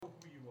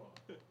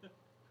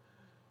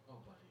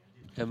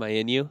Am I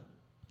in you?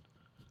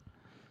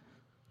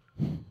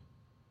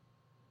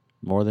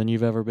 More than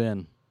you've ever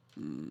been.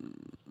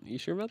 You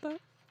sure about that?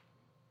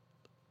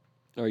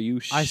 Are you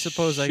I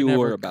suppose sure I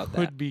never about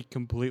could that? be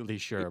completely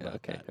sure about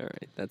Okay, that. all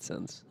right. That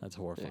sounds That's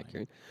horrifying.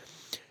 accurate.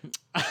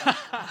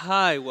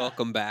 Hi,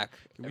 welcome back,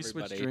 Can we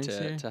switch everybody. drinks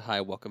here? To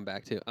hi, welcome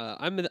back to.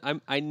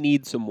 I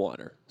need some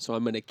water, so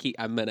I'm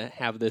gonna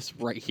have this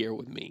right here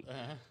with me.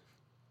 Uh-huh.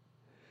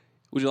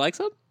 Would you like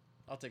some?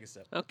 I'll take a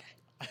sip. Okay.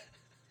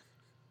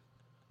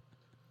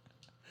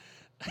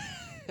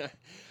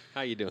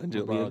 How you doing,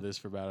 We'll borrow Julian? this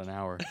for about an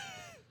hour.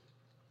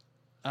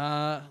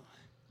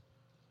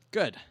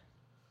 Good.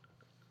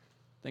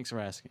 Thanks for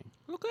asking.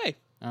 Okay.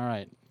 All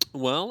right.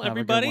 Well, Have a good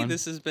everybody, one.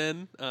 this has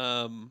been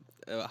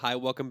hi,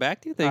 welcome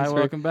back to you. Hi, Thanks for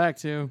welcome back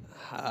to.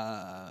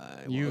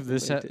 Hi, You- welcome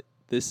this back ha- to-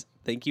 this.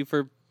 Thank you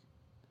for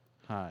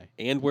Hi.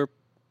 and we're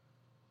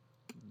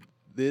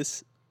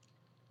this.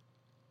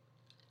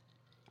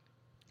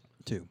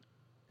 2.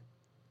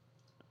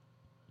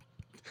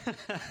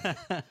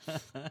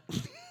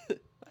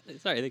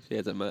 Sorry, I think we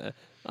had some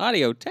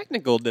audio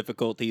technical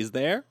difficulties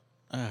there.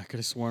 I could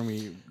have sworn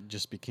we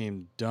just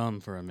became dumb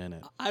for a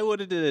minute. I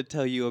wanted to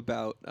tell you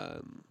about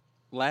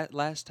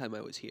last time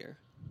I was here.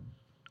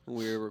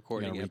 We were You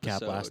recording gonna recap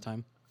episode last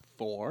time?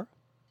 4.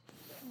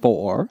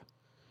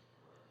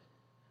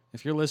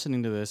 If you're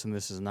listening to this and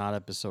this is not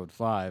episode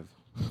 5,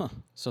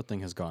 something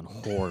has gone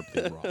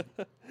horribly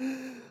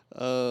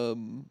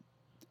wrong.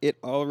 It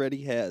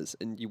already has,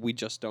 and we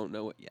just don't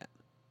know it yet.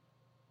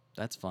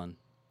 That's fun.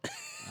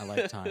 I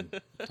like time.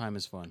 Time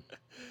is fun.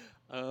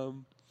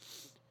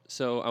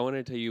 So I want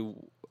to tell you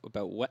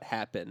about what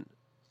happened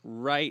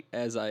right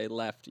as I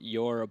left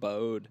your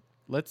abode.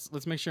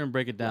 Let's make sure and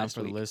break it down Last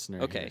for week. the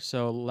listener. Okay. Here.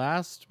 So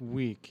last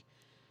week,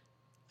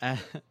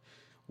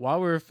 while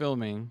we were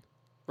filming,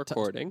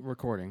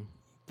 Recording.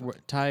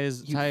 Ty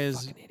is.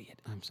 Fucking idiot.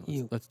 I'm sorry.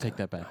 You Let's take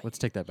that back. Let's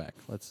take that back.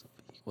 Let's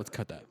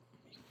cut that.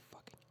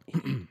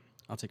 Fucking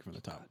I'll take it from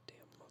the top. goddamn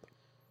mother.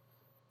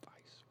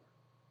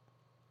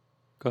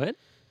 Go ahead.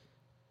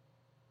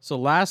 So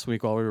last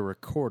week, while we were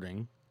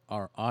recording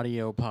our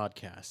audio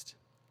podcast,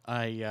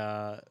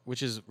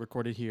 which is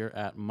recorded here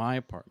at my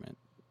apartment,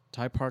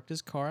 Ty parked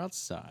his car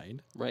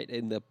outside. Right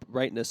in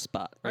a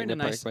spot. Right in a a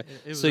nice. park.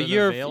 It was So an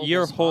available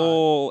your spot.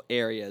 whole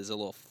area is a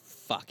little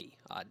fucky,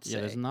 I'd say.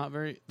 Yeah, there's not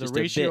very. The Just a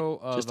bit, ratio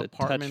of just a touch.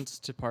 apartments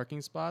to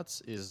parking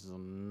spots is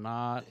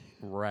not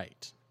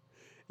right.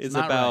 It's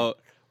not about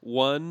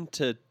 1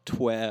 to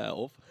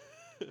 12.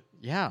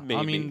 Yeah, I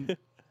Maybe. mean,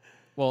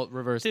 well,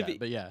 reverse To that, be-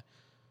 but yeah,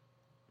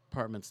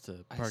 apartments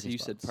to I parking see you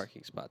spots. said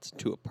parking spots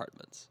to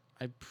apartments.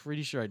 I'm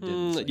pretty sure I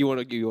did. You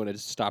want to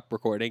stop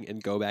recording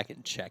and go back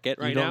and check it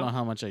right You don't now? know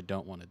how much I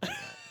don't want to do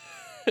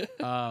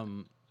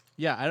that.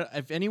 Yeah,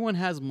 if anyone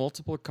has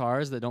multiple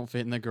cars that don't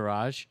fit in the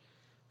garage,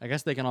 I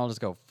guess they can all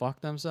just go fuck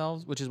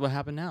themselves, which is what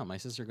happened now. My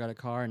sister got a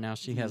car, and now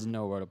she has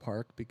nowhere to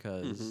park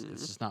because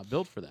it's just not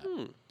built for that.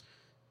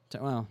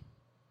 Well,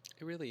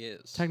 It really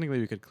is. technically,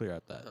 we could clear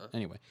out that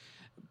anyway.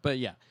 But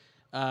yeah.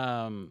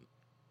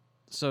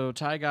 So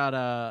Ty got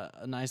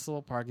a nice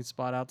little parking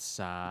spot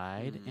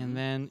outside, and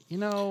then,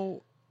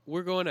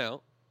 We're going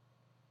out.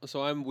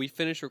 So we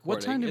finished recording.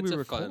 What time did It's we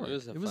a fun- record? it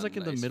was, a It was fun, like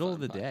in the nice, middle fun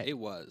of the pod. day. It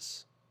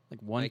was.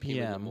 like 1 I came in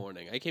the p.m.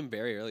 morning. I came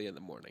very early in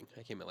the morning.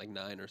 I came at like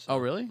 9 or so. Oh,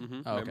 really?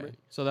 Mhm, Oh, okay. remember?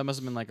 So that must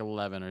have been like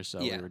 11 or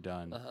so Yeah. we were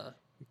done. Uh-huh.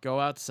 Go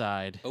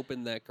outside.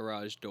 Opened that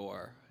garage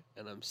door,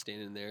 and I'm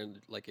standing there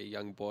like a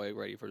young boy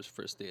ready for his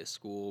first day of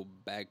school,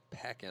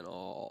 backpack and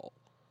all.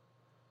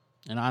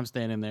 And I'm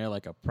standing there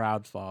like a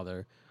proud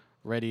father,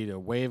 ready to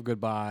wave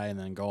goodbye and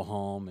then go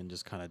home and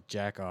just kind of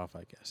jack off,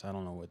 I guess. I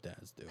don't know what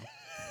dads do.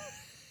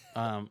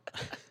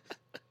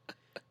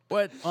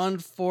 But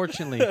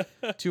unfortunately,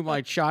 to my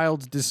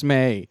child's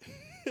dismay,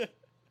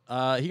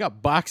 he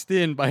got boxed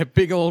in by a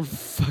big old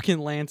fucking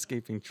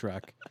landscaping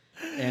truck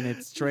and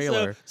its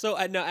trailer. So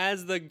now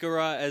as the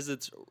garage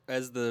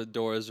as the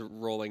door is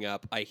rolling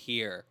up, I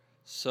hear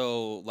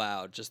so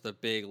loud just the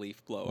big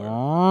leaf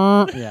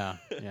blower. Yeah.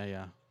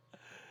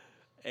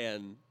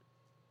 and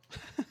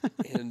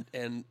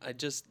I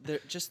they're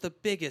just the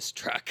biggest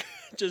truck,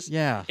 just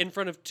Yeah. in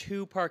front of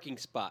 2 parking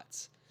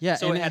spots. Yeah,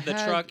 So and it had the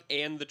had- truck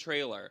and the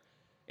trailer,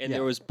 and Yeah.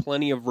 there was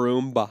plenty of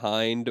room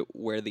behind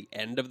where the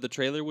end of the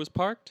trailer was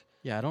parked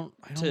Yeah, I don't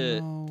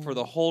know. for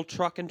the whole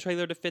truck and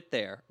trailer to fit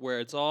there, where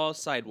it's all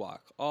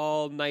sidewalk,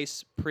 all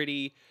nice,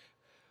 pretty,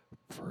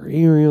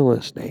 free real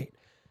estate.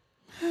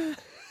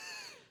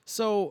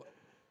 So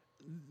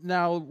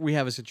now we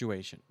have a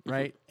situation,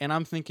 right? And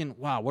I'm thinking,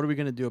 wow, what are we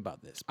going to do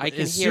about this? I But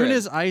can as hear soon it.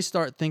 as I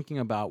start thinking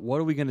about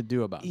what are we going to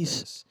do about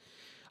this,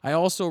 I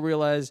also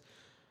realize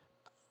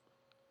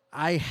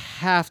I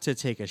have to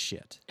take a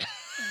shit.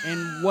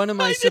 And what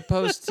am I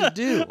supposed to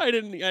do? I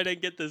didn't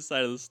get this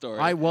side of the story.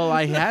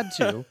 I had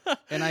to,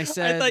 and I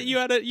said, I thought you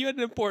had an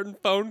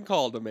important phone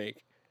call to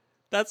make.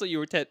 That's what you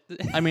were.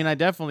 I mean, I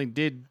definitely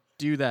did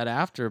do that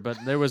after, but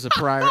there was a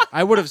prior.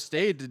 I would have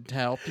stayed to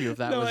help you if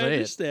that no, was I it.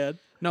 understand.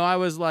 No, I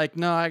was like,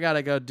 no, I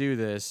gotta go do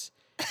this.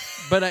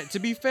 But to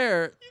be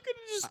fair, You could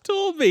have just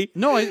told me.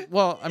 No,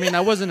 I mean,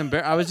 I wasn't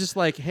embarrassed. I was just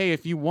like, hey,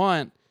 if you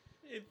want,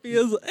 It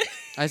feels like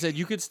I said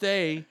you could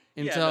stay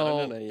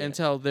until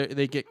until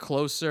they get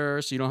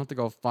closer, so you don't have to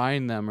go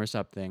find them or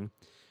something.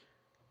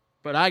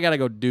 But I gotta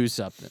go do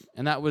something,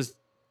 and that was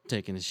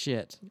taking a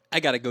shit. I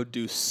gotta go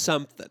do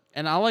something.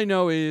 And all I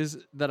know is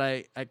that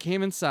I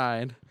came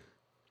inside,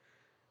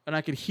 and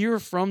I could hear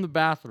from the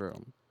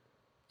bathroom.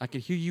 I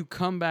could hear you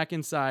come back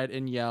inside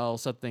and yell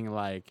something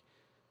like,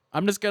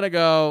 I'm just gonna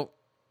go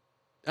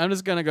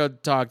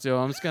talk to him.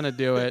 I'm just gonna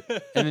do it.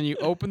 And then you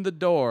open the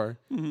door,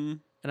 and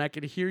I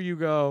could hear you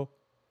go,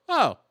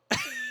 oh,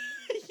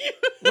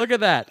 look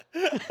at that.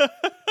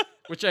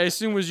 Which I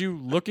assume was you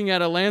looking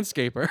at a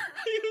landscaper.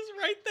 He was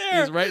right there. He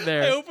was right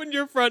there. I opened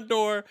your front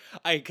door.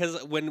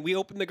 Because when we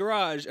opened the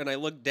garage and I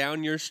looked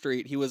down your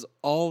street, he was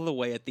all the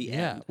way at the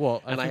Yeah. end.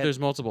 Well, I think there's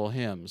multiple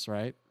hymns,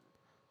 right?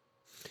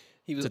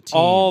 He was It's a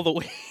team. all the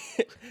way.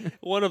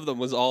 One of them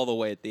was all the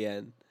way at the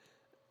end.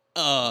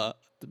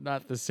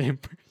 Not the same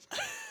person.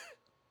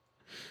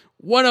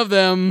 One of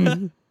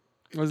them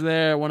was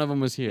there. One of them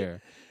was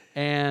here.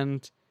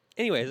 And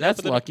anyways,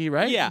 that's lucky,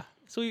 right? Yeah.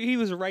 So he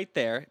was right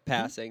there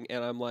passing,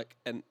 and I'm like,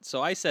 and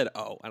so I said,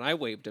 "Oh," and I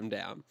waved him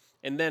down.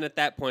 And then at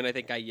that point, I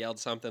think I yelled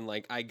something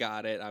like, "I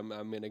got it. I'm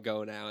gonna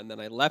go now." And then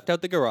I left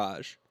out the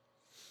garage.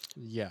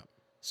 Yeah.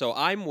 So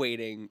I'm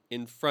waiting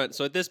in front.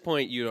 So at this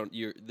point,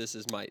 this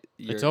is my.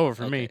 It's over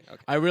for me.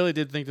 Okay. I really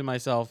did think to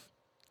myself,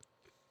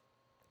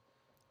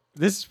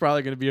 this is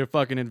probably going to be a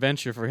fucking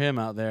adventure for him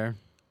out there.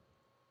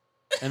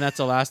 And that's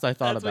the last I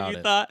thought That's about what you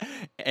it. thought.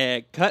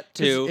 And cut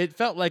to. It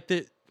felt like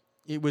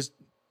it was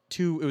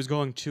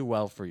going too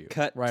well for you.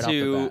 Cut right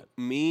to off the bat.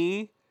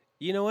 me.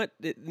 You know what?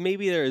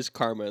 Maybe there is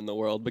karma in the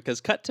world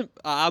because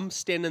I'm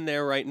standing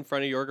there right in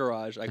front of your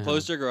garage. I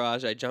closed your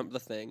garage. I jumped the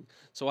thing,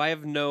 so I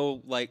have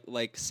no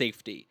like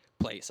safety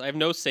place. I have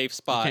no safe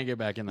spot. You can't get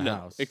back in the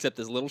house except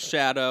this little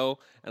shadow,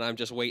 and I'm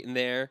just waiting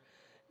there.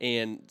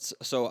 And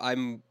so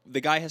the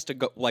guy has to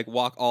go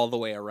walk all the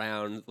way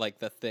around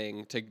the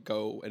thing to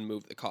go and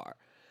move the car,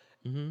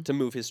 to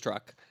move his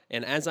truck.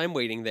 And as I'm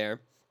waiting there,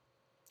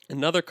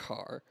 another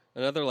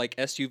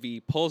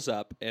SUV pulls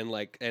up and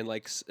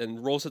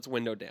rolls its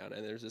window down,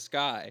 and there's this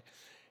guy,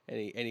 and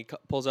he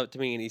pulls up to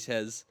me and he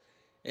says,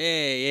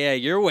 "Hey, yeah,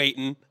 you're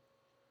waiting."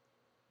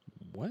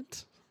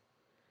 What?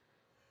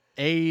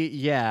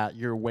 Yeah,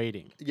 you're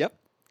waiting. Yep,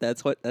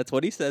 that's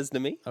what he says to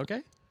me.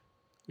 Okay,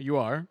 you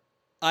are.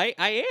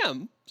 I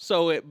am.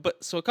 So it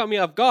caught me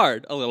off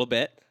guard a little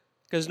bit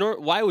because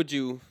why would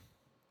you?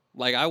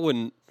 I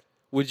wouldn't.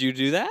 Would you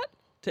do that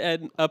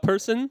to a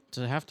person?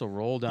 To have to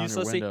roll down your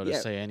Uselessly- window to yeah.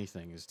 say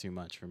anything is too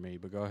much for me.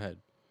 But go ahead.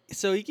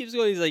 So he keeps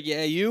going. He's like,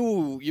 "Yeah,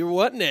 you're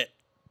wanting it."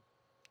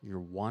 You're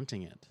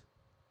wanting it.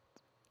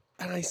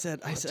 And I said,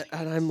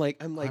 and I'm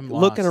I'm looking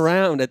lost.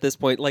 around at this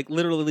point,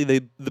 literally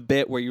the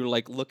bit where you're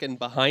looking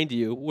behind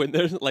you when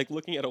they're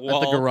looking at a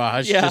wall. At the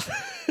garage. Yeah.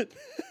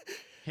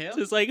 Him?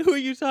 Just who are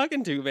you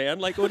talking to, man?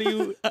 What are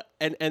you?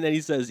 And then he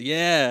says,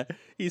 "Yeah."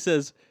 He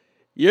says,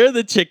 "You're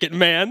the chicken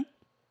man."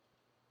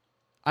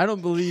 I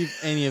don't believe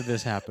any of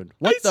this happened.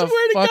 What the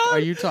swear to fuck God. are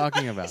you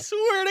talking I about?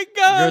 swear to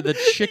God. You're the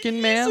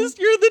chicken man? He says,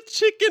 "You're the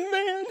chicken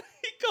man."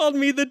 He called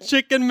me the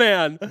chicken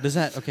man. Does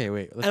that okay?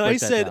 Wait, let's And break I that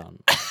said, down.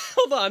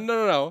 Hold on,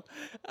 no.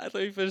 I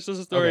thought you finished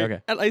this story. Okay.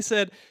 And I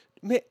said,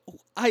 "Man,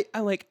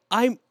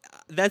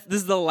 this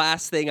is the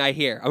last thing I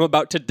hear. I'm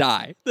about to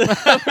die.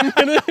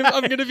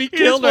 I'm gonna be He just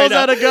killed right pulls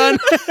now." out a gun.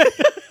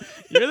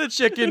 You're the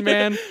chicken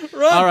man.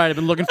 Run. All right, I've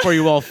been looking for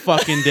you all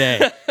fucking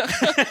day.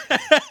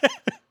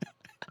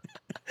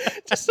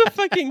 Just a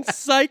fucking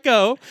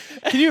psycho.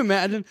 Can you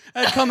imagine?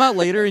 I'd come out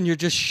later and you're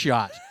just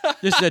shot.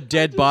 Just a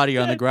dead body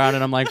on the ground,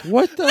 and I'm like,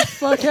 what the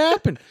fuck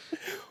happened?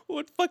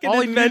 What fucking All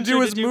he needed to adventure do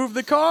was did you- move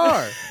the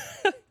car.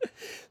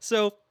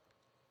 So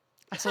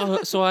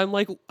I'm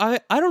like, I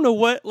don't know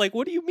what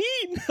do you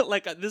mean?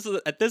 This is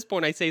at this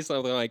point I say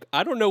something like,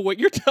 "I don't know what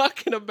you're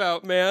talking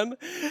about, man."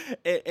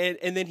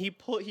 And then he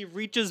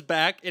reaches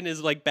back in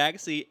his back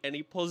seat and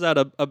he pulls out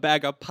a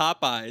bag of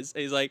Popeyes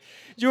and he's like,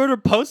 "Did you order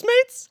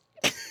Postmates?"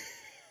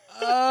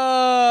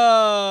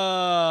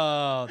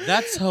 Oh,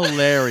 that's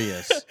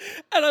hilarious.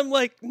 And I'm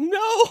like, "No,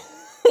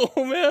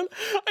 man,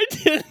 I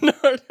didn't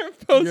order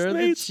Postmates." You're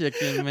the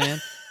chicken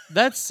man.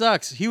 That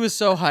sucks. He was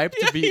so hyped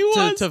Yeah, to be he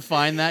was. to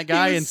find that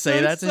guy was and say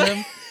so that to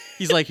him.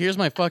 He's like, "Here's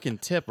my fucking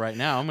tip right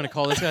now. I'm gonna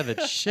call this guy the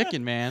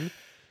chicken man,"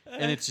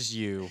 and it's just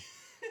you.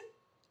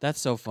 That's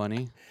so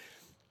funny.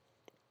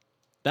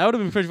 That would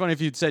have been pretty funny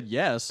if you'd said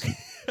yes.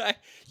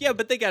 Yeah,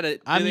 but they got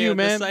it. I'm you,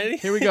 man.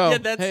 Here we go. Yeah,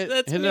 that's Hit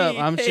me. it up.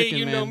 I'm hey, Chicken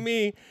you know Man.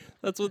 me.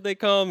 That's what they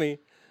call me.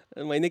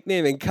 And my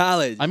nickname in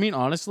college. I mean,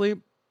 honestly,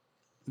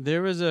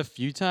 there was a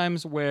few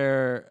times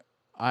where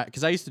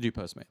because I used to do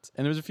Postmates,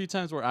 and there was a few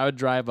times where I would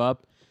drive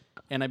up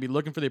and I'd be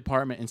looking for the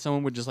apartment, and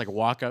someone would just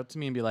walk up to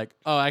me and be like,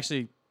 "Oh,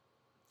 actually,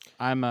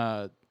 I'm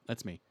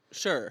that's me,"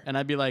 Sure. and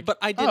I'd be like, But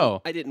I didn't.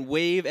 Oh. I didn't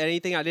wave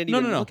anything. I didn't No,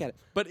 even no, no. look at it.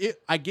 But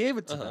I gave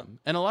it to them,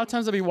 and a lot of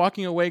times I'd be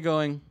walking away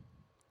going,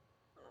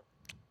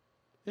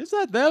 "Is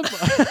that them?"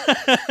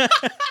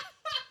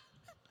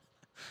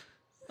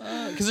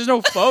 Because there's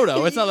no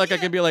photo. It's not like I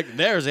can be like,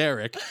 there's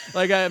Eric.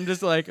 Like, I'm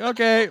just like,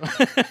 okay.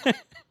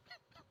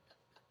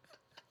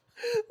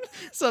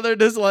 So they're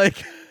just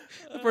like,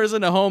 the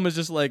person at home is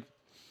just like,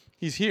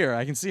 he's here.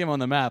 I can see him on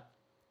the map.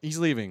 He's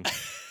leaving.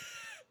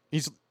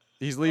 He's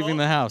leaving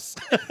the house.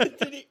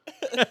 Did he?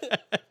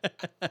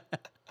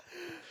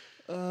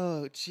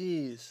 Oh,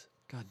 jeez.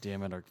 God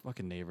damn it! Our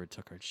fucking neighbor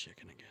took our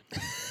chicken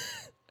again.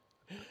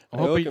 I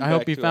Welcome hope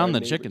back he to found our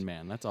the chicken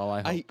man. That's all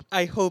I hope.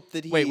 I hope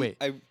that he. Wait.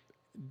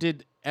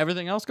 Did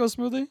everything else go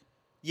smoothly?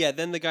 Yeah.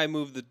 Then the guy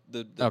moved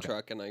the Okay.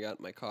 truck, and I got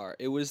in my car.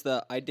 It was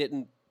I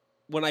didn't.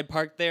 When I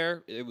parked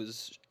there, it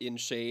was in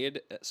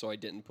shade, so I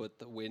didn't put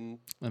the wind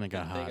And it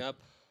got thing hot. up.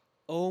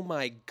 Oh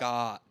my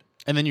god!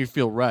 And then you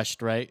feel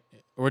rushed, right?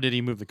 Or did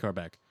he move the car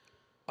back?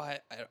 I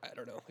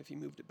don't know if you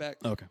moved it back.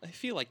 Okay. I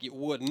feel like you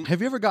wouldn't.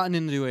 Have you ever gotten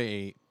into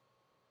a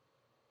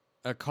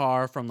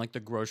car from like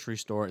the grocery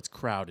store? It's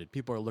crowded.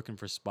 People are looking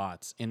for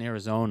spots in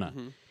Arizona.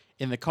 Mm-hmm.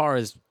 And the car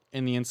is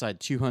in the inside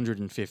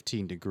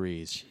 215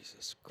 degrees. Jesus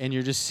Christ. And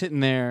you're just sitting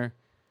there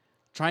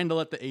trying to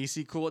let the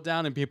AC cool it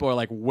down, and people are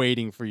like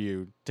waiting for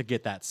you to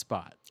get that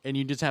spot. And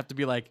you just have to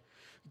be like,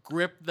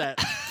 grip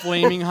that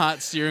flaming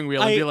hot steering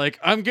wheel and be like,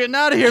 I'm getting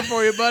out of here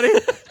for you, buddy.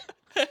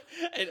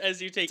 And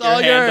as you take It's your all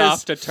hand yours.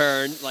 off to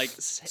turn, like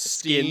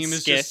Steam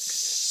skin is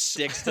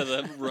sticks to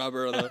the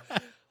rubber. Of the,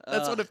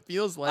 That's what it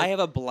feels like. I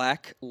have a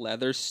black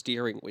leather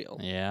steering wheel.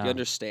 Yeah. You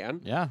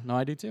understand? Yeah, no,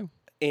 I do too.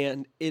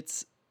 And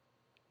it's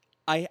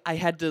I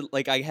had to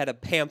I had a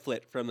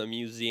pamphlet from the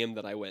museum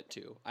that I went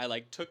to.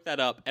 I took that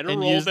up and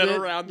rolled used it it?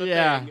 around the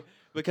Yeah. thing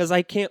because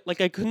I can't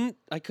I couldn't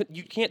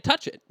you can't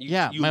touch it. You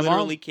My mom-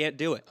 literally can't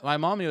do it. My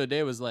mom the other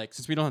day was like,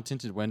 since we don't have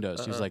tinted windows,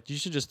 she was Uh-huh. like, you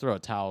should just throw a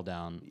towel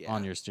down Yeah.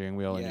 on your steering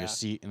wheel and Yeah. your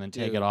seat and then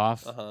take Dude. it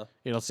off. Uh-huh.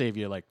 It'll save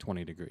you like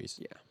 20 degrees.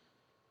 Yeah.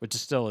 Which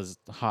still is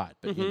hot,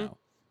 but you Mhm. know,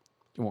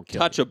 it won't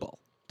kill you. Touchable.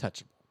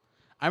 Touchable.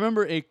 I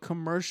remember a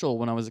commercial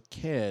when I was a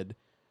kid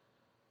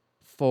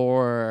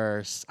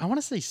for, I want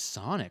to say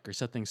Sonic or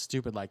something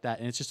stupid like that.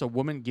 And it's just a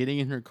woman getting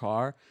in her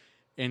car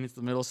and it's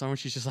the middle of summer.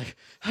 She's just like,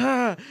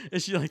 ah,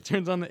 and she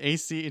turns on the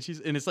AC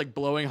and it's like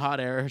blowing hot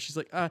air. She's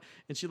like, ah,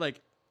 and she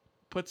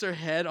puts her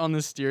head on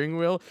the steering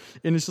wheel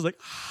and it's just like,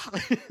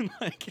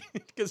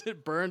 because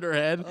it burned her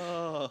head.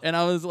 Oh. And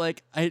I was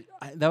like, I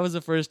that was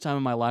the first time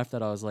in my life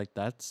that I was like,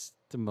 that's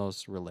the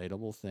most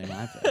relatable thing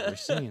I've ever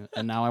seen.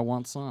 And now I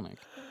want Sonic.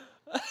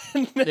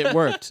 It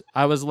worked.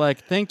 I was like,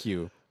 thank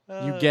you.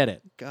 You get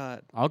it.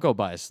 God. I'll go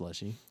buy a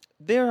slushie.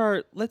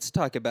 Let's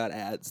talk about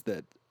ads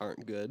that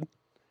aren't good.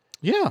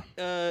 Yeah.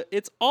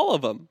 It's all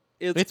of them.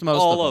 It's most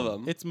all of of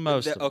them. them. It's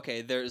most of them.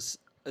 Okay, there's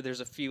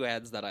a few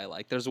ads that I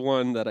like. There's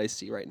one that I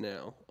see right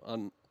now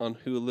on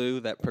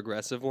Hulu, that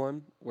progressive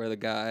one, where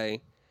they're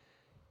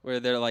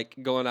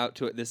going out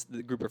to it.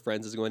 The group of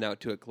friends is going out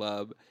to a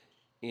club,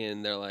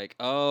 and they're like,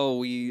 "Oh,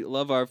 we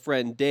love our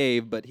friend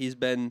Dave, but he's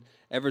been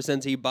ever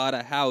since he bought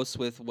a house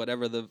with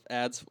whatever the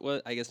ads."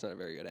 Well, I guess not a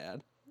very good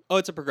ad. Oh,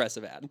 it's a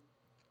progressive ad.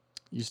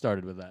 You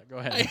started with that. Go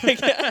ahead.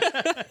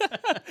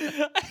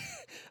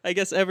 I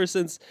guess ever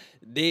since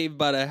Dave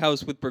bought a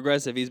house with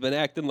Progressive, he's been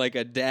acting like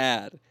a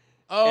dad.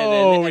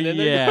 Oh, and then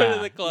they're yeah. going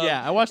to the club.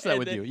 Yeah, I watched that And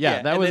with then- you.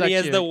 Yeah, that and was then he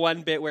has actually the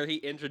one bit where he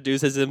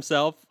introduces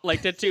himself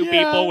to two Yeah.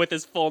 people with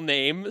his full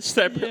name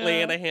separately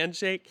Yeah. in a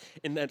handshake,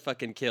 and that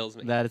fucking kills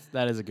me. that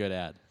is a good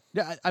ad.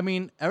 Yeah, I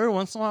mean, every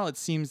once in a while it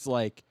seems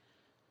like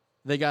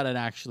they got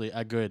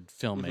a good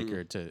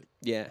filmmaker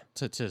Yeah.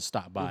 to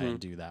stop by and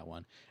do that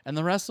one. And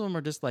the rest of them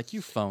are just like,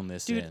 you phone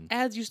this Dude, in.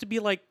 ads used to be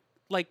like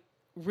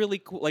really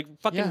cool. Like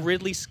fucking Yeah.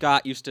 Ridley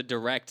Scott used to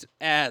direct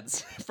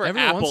ads for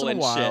Every Apple once in a and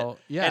while,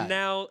 shit. yeah. And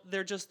now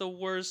they're just the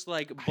worst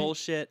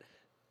bullshit.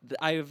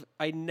 I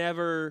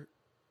never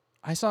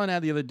I saw an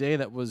ad the other day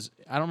that was,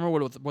 I don't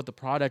remember what the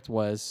product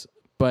was,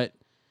 but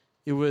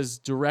it was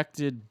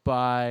directed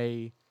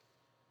by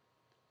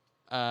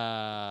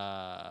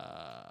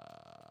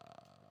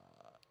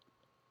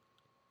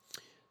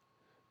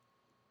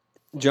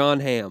John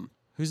Hamm.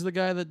 who's the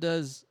guy that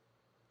does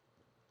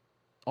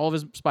all of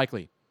his Spike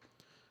Lee?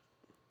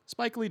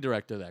 Spike Lee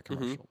directed that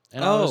commercial.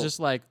 And I was Oh. just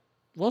like,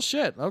 well,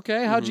 shit.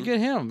 Okay, how'd you get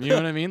him? You know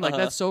what I mean? Like,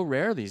 Uh-huh. that's so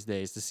rare these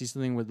days to see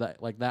something with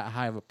that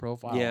high of a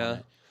profile. Yeah. On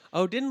it.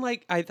 Oh, didn't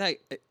I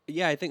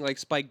think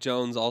Spike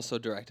Jones also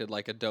directed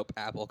a dope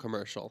Apple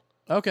commercial.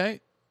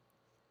 Okay.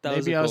 That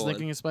was Maybe a I was cool one.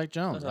 thinking of Spike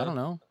Jones. I Uh-huh. don't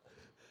know.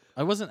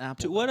 I wasn't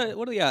Apple. What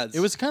are the odds? It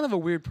was kind of a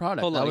weird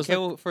product. Hold I on,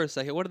 was for a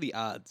second. What are the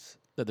odds?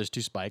 that there's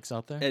two Spikes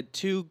out there.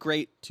 Two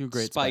great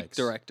Spike Spikes.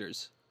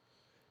 directors,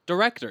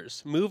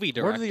 movie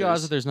directors. What are the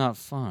odds that there's not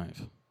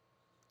 5?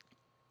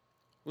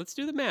 Let's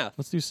do the math.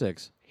 Let's do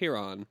 6. Here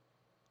on.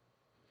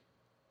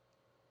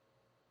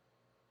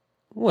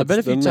 I bet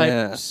if the you type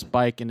math?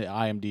 Spike into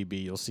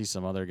IMDb, you'll see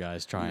some other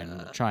guys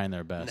trying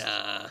their best.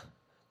 Nah.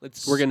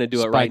 We're gonna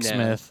do it right Spike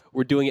now. Smith.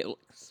 We're doing it.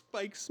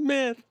 Spike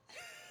Smith.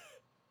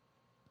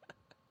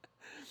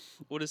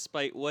 What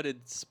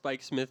did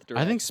Spike Smith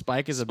direct? I think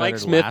Spike is a Spike better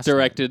Smith last name.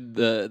 directed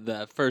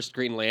the first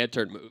Green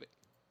Lantern movie.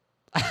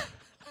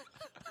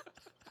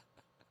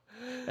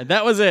 And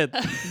that was it.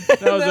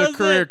 That was a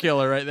career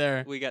killer right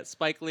there. We got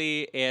Spike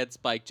Lee and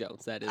Spike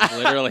Jones. That is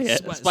literally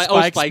it.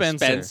 Spike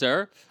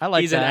Spencer. I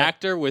like He's that. an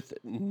actor with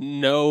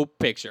no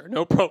picture,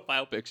 no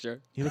profile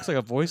picture. He looks like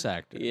a voice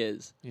actor. He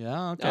is.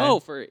 Yeah. Okay. Oh,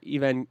 for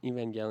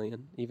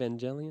Evangelion.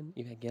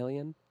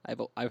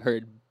 I've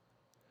heard.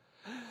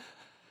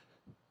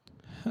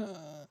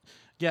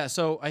 Yeah.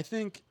 So I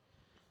think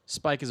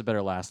Spike is a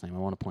better last name. I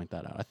want to point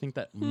that out. I think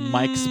that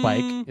Mike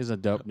Spike is a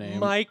dope name.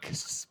 Mike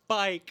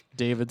Spike.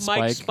 David Spike.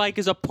 Mike Spike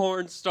is a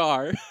porn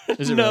star.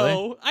 Is it no,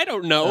 really? I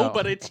don't know, Oh,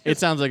 but it's it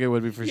sounds like it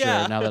would be for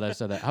Yeah. sure. Now that I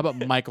said that, how about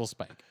Michael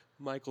Spike?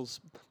 Michael's.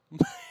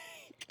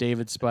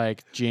 David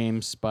Spike,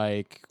 James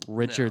Spike,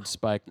 Richard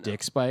Spike,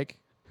 Dick Spike.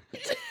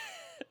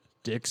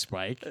 Dick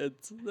Spike.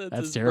 That's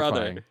his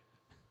terrifying.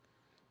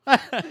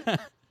 brother.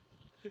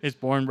 His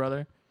born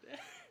brother.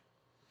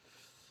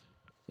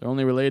 They're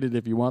only related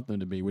if you want them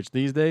to be, which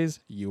these days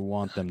you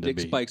want them to Dick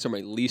be. spikes are my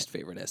least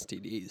favorite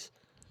STDs.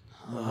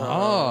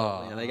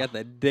 Oh, Man, I got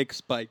the dick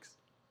spikes.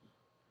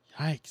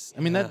 yikes! I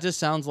mean, that just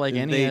sounds like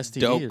any They STD.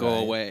 don't go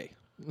right? away.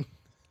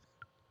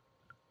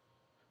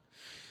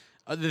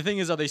 The thing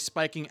is, are they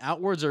spiking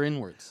outwards or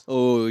inwards?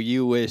 Oh,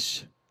 you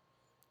wish.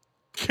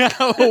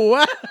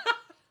 What?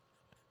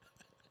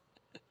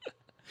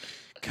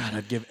 God,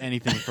 I'd give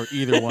anything for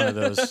either one of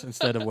those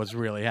instead of what's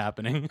really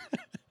happening.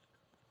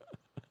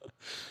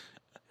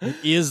 It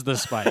is the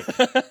spike,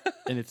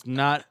 and it's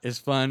not as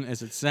fun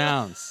as it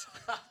sounds.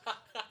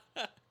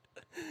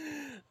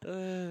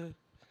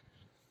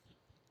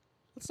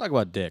 Let's talk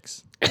about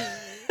dicks.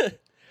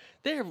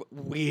 They're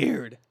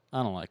weird.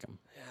 I don't like them.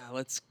 Yeah,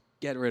 let's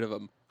get rid of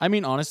them. I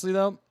mean, honestly,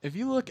 though, if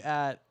you look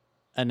at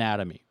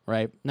anatomy,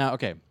 right? Now,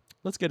 okay,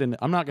 let's get into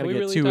I'm not Are going we to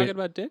get really too talking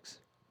about dicks?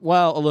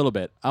 Well, a little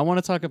bit. I want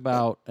to talk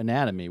about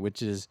anatomy,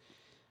 which is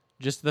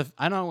just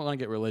I don't want to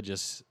get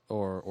religious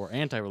or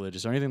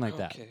anti-religious or anything like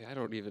that. Okay, I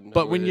don't even know.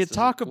 But where when you this is-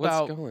 talk what's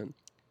about going?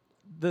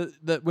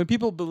 the when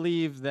people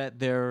believe that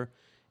there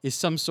is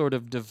some sort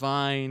of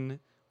divine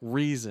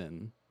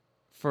reason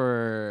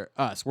for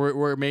us,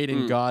 we're made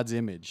in God's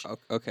image.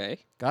 Okay.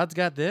 God's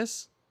got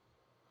this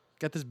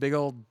big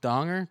old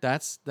donger.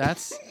 That's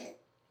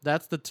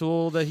the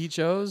tool that He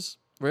chose.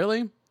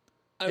 Really?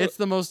 It's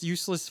the most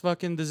useless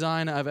fucking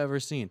design I've ever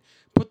seen.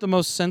 Put the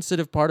most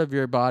sensitive part of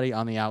your body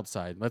on the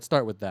outside. Let's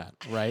start with that,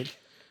 right?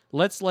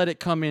 Let's let it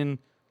come in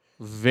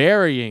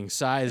varying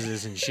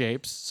sizes and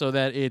shapes so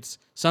that it's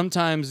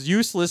sometimes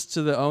useless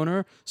to the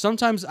owner,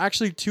 sometimes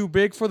actually too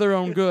big for their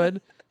own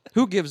good.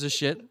 Who gives a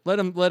shit? Let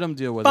them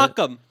deal with Fuck it.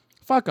 them.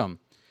 Fuck them.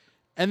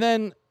 And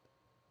then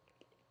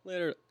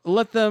Later.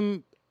 let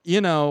them,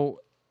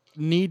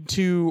 need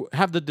to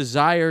have the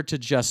desire to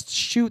just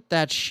shoot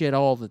that shit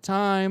all the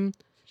time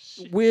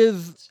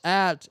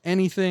at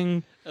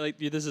anything. Like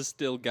this is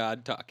still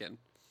God talking.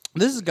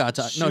 This is God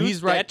talk. No, Shoot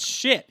he's right. that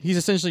shit. He's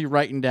essentially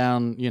writing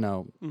down,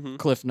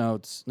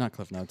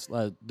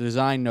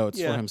 design notes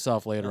Yeah. for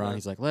himself later on.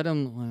 He's like, let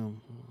him.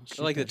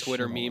 I like the shoot that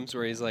Twitter shit all memes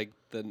where he's like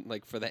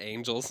for the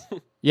angels.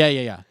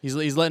 Yeah. He's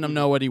letting them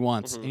know what he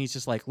wants, and he's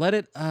just like, let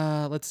it.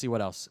 Let's see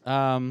what else.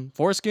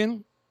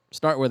 Foreskin,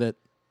 start with it,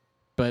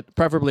 but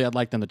preferably I'd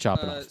like them to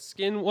chop it off.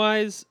 Skin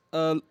wise,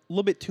 a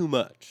little bit too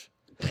much.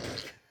 A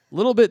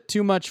little bit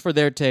too much for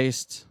their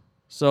taste,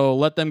 so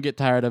let them get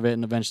tired of it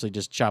and eventually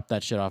just chop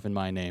that shit off in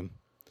my name.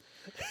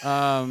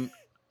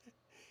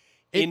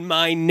 In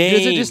my name.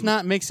 Does it just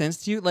not make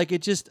sense to you? Like,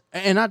 it just,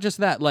 and not just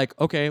that, like,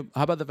 okay,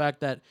 how about the fact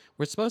that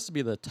we're supposed to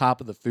be the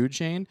top of the food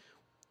chain?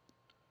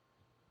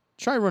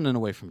 Try running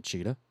away from a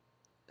cheetah.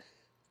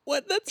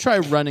 What? That's Try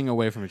running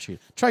away from a cheetah.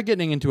 Try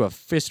getting into a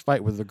fist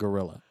fight with a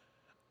gorilla.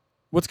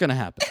 What's going to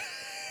happen?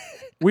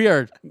 We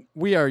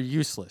are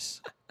useless.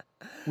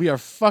 We are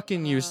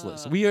fucking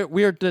useless. We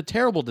are the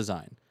terrible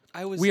design.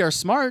 We are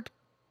smart.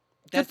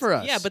 Good for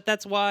us. Yeah, but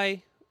that's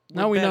why.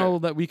 Now we know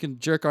that we can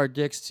jerk our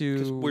dicks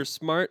to. We're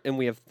smart and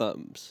we have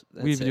thumbs.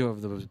 That's We it. do have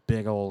those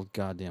big old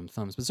goddamn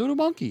thumbs, but so do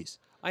monkeys.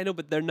 I know,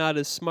 but they're not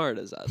as smart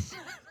as us.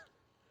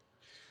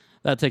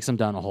 That takes them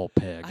down a whole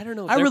peg. I don't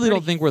know. I They're really don't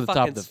pretty think we're the top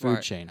fucking of the smart.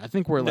 food chain. I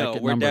think we're like No,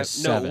 at we're number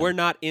 7. No, we're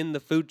not in the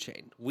food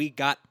chain. We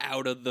got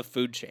out of the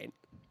food chain.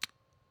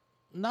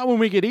 Not when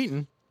we get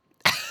eaten.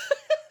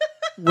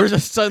 We're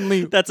just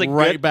suddenly That's a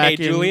right good. back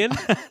Hey, in. Julian.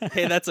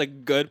 Hey, that's a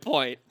good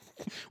point.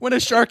 When a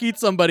shark eats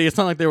somebody, it's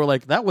not like they were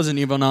like, that wasn't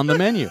even on the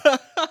menu.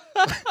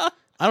 I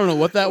don't know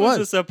what that It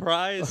was a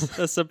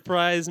was.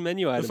 surprise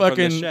menu item from the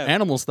Fucking chef.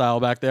 animal style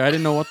back there. I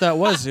didn't know what that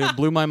was. It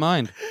blew my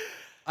mind.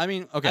 I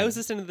mean, okay. I was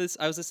listening to this.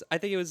 I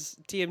think it was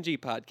TMG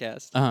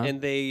podcast, Uh-huh.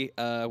 and they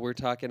were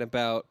talking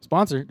about,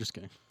 Sponsor. Just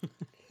kidding.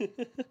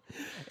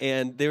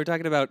 and they were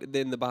talking about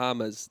in the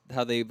Bahamas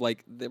how they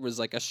there was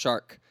like a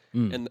shark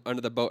and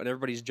under the boat, and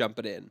everybody's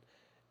jumping in,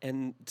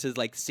 and to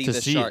like see To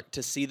the see shark, it.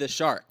 to see the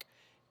shark,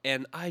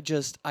 and I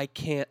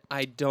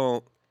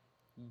don't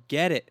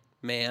get it,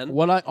 man.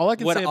 All I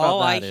can say about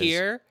all I that is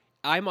hear,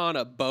 I'm on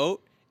a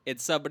boat,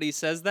 and somebody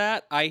says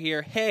that, I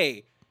hear,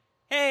 hey,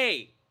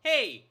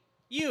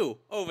 you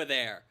over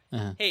there.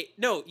 Uh-huh. Hey,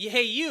 no,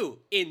 hey, you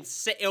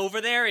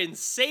over there in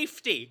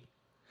safety.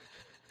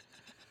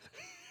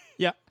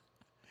 yeah.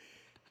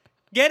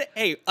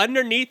 Hey,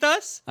 underneath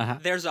us, Uh-huh.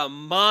 there's a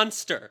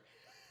monster.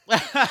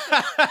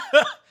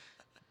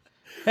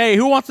 Hey,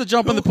 who wants to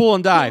jump in the pool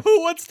and dive?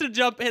 Who wants to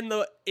jump in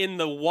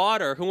the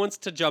water? Who wants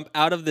to jump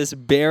out of this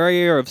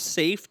barrier of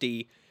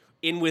safety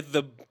in with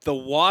the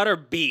water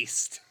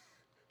beast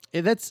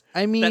That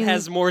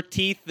has more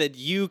teeth than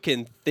you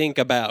can think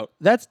about?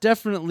 that's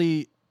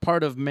definitely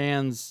part of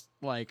man's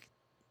like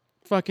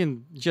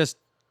fucking just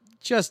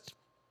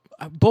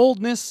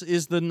boldness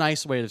is the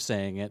nice way of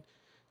saying it.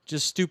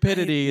 Just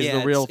stupidity is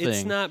the real thing.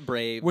 It's not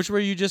brave. Which where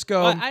you just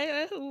go, I'll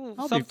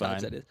be sometimes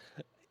fine. it is.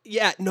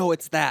 Yeah, no,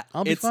 it's that.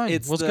 I'll be fine.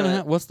 It's What's gonna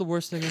happen? What's the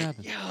worst that can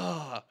happen?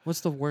 Yeah.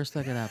 What's the worst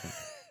that can happen?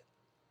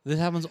 This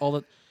happens all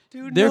the.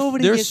 Dude,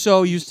 They're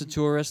so used to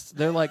tourists.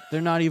 They're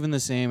not even the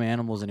same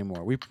animals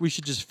anymore. We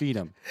should just feed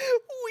them.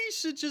 We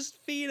should just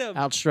feed them.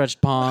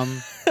 Outstretched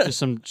palm, just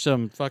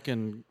some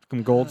fucking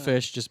some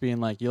goldfish, just being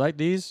like, "You like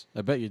these?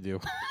 I bet you do."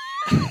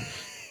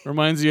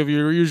 Reminds you of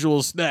your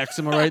usual snacks.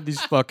 Am I right?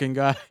 These fucking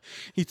guy.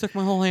 He took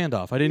my whole hand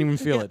off. I didn't even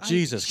feel it.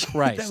 Jesus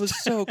Christ. That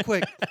was so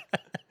quick.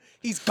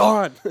 He's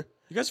gone.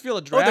 You guys feel a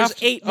Oh, draft?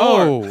 there's 8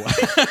 more. Oh.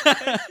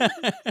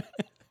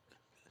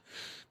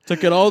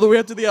 Took it all the way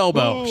up to the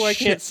elbow. Oh, I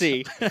can't Shit.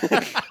 see.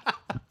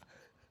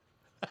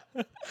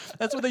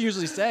 That's what they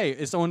usually say.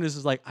 Is someone who's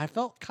just like, I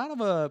felt kind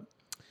of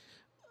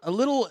a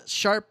little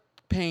sharp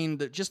pain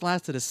that just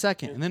lasted a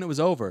second, and then it was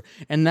over,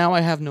 and now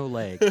I have no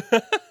leg.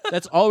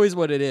 That's always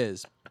what it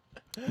is.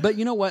 But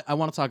you know what? I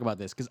want to talk about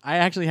this because I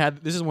actually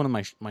had this is one of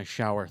my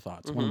shower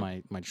thoughts, one of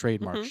my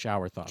trademark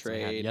shower thoughts I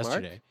had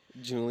yesterday.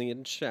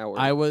 Julian shower.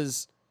 I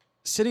was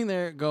sitting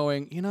there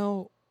going, you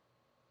know,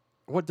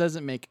 what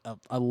doesn't make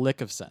a lick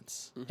of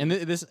sense? And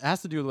this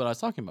has to do with what I was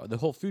talking about, the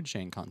whole food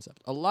chain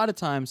concept. A lot of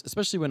times,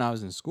 especially when I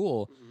was in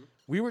school,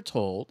 we were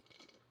told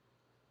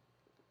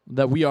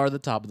that we are the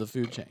top of the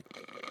food chain.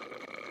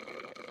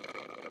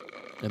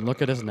 And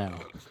look at us now.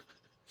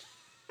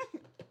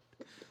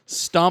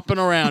 Stomping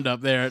around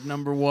up there at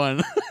number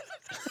 1.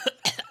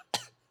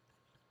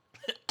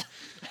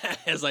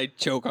 As I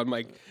choke on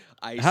my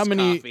iced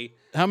Coffee.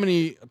 How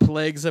many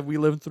plagues have we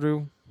lived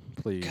through?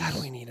 Please.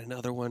 God, we need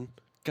another one.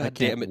 God can't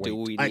damn it, do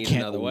we wait. I need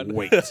can't another one?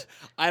 wait.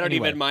 I don't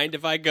Anyway. even mind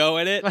if I go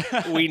in it.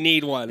 We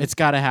need one. It's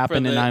got to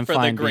happen, and I'm for the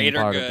fine being greater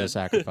part of good. the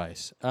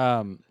sacrifice.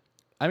 I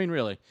mean,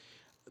 really.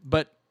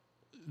 But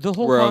the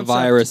whole we're concept, a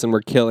virus and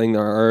we're killing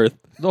our Earth.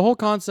 the whole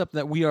concept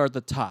that we are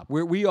the top,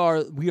 we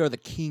are the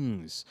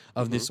kings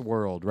of this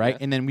world, right? Yeah.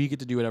 And then we get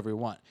to do whatever we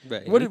want.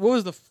 Right. What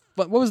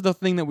was the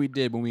thing that we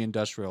did when we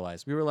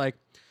industrialized? We were like,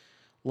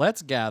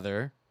 let's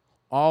gather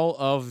all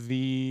of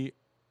the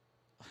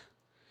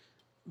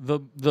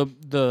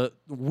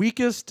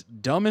weakest,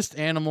 dumbest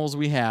animals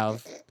we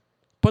have,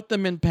 put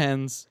them in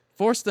pens,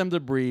 force them to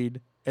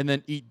breed, and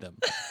then eat them.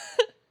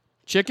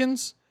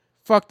 Chickens?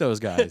 Fuck those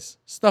guys.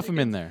 Stuff them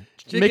in there.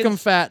 Make them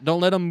fat. Don't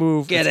let them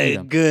move. Get Let's eat a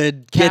 'em.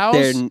 good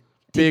Cows,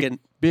 get there.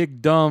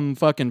 big dumb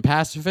fucking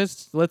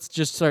pacifists. Let's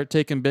just start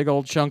taking big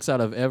old chunks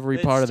out of every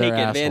part of their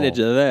take advantage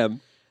asshole. of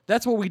them.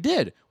 That's what we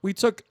did. We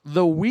took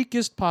the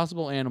weakest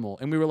possible animal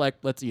and we were like,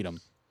 let's eat them.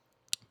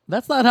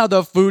 That's not how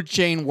the food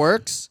chain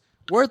works.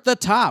 We're at the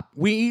top.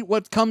 We eat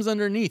what comes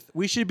underneath.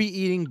 We should be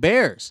eating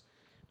bears.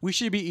 We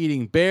should be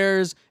eating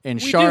bears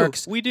and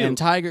sharks We do. and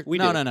tigers. We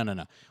No.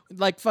 do.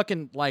 Like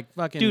fucking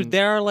Dude,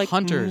 there are like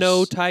hunters.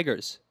 no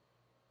tigers.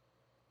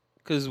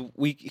 Because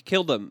we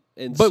killed them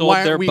and But sold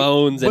why their aren't we,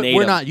 bones and but ate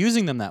we're them. not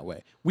using them that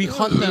way. We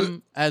hunt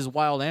them as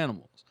wild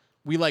animals.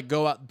 We like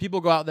go out. People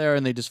go out there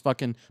and they just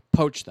fucking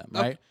poach them,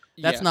 right?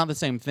 That's yeah. not the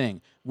same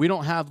thing. We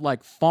don't have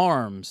like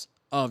farms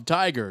of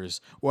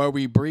tigers where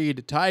we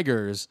breed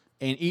tigers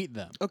and eat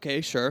them.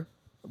 Okay, sure.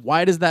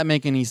 Why does that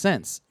make any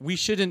sense? We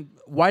shouldn't.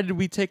 Why did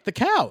we take the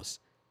cows?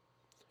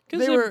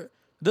 They were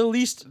the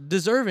least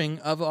deserving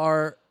of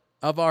our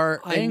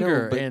I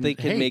anger know, but and they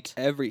can hate. make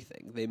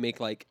everything. They make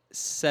like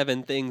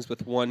 7 things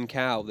with one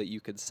cow that you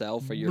could sell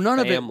for your None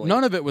family.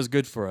 of it was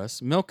good for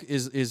us. Milk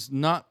is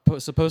not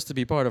supposed to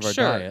be part of our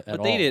sure, diet at but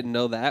all. they didn't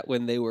know that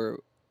when they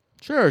were.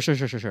 Sure.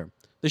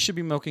 They should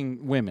be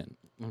milking women.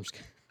 I'm just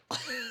kidding.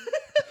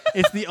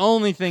 It's the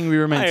only thing we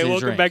were meant Hey, to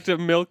welcome drink. back to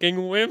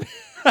milking women.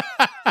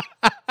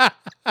 I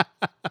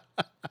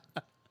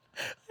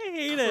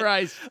hate it.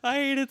 Christ. I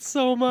hate it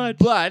so much.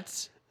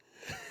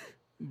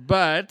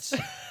 But,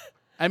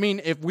 I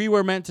mean, if we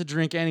were meant to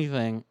drink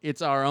anything,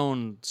 it's our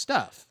own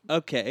stuff,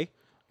 Okay.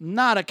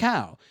 not a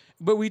cow.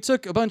 But we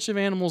took a bunch of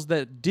animals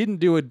that didn't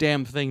do a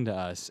damn thing to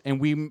us, and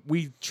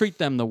we treat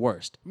them the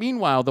worst.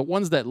 Meanwhile, the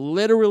ones that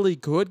literally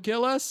could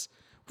kill us,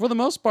 for the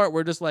most part,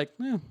 we're just like,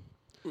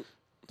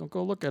 don't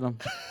go look at them.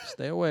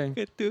 Stay away.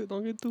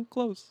 Don't get too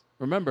close.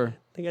 Remember,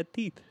 They got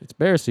teeth. it's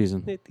bear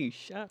season. They teeth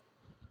sharp.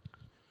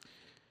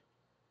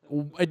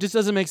 It just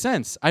doesn't make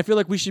sense. I feel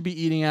like we should be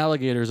eating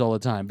alligators all the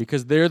time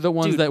because they're the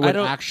ones Dude, that I would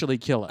don't- actually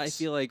kill us. I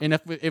feel like and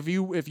if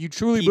you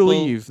truly people-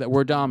 believe that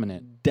we're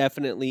dominant,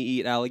 Definitely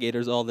eat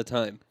alligators all the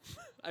time.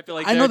 I feel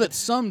like I know that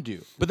some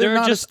do, but they're there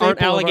not just a aren't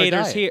staple of our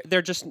alligators diet. here.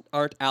 There just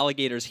aren't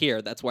alligators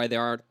here. That's why they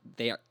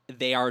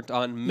aren't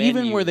on menus.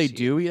 Even where they here.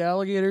 do eat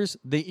alligators,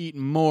 they eat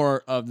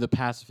more of the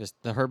pacifist,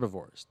 the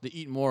herbivores. They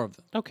eat more of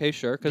them Okay,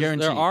 sure, because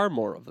Guaranteed. there are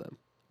more of them.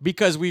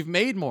 because we've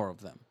made more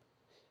of them.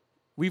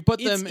 We've put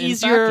them in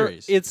easier.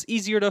 factories It's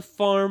easier to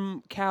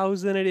farm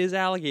cows than it is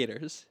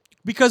alligators.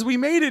 because we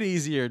made it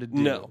easier to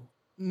do. No.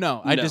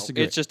 I No,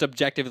 disagree. It's just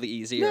objectively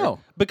easier. No.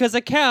 Because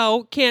a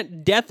cow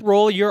can't death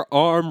roll your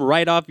arm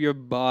right off your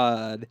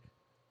bud.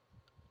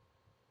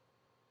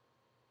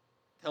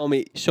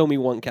 Show me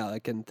one cow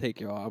that can take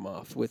your arm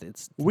off with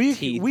its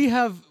teeth. We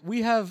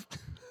have.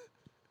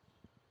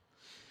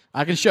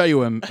 I can show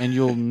you him, and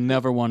you'll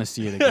never want to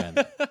see it again.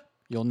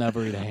 You'll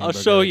never eat a hamburger I'll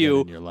show again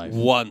you in your life.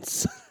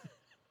 once.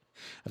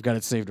 I've got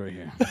it saved right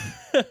here.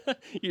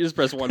 You just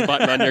press one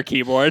button on your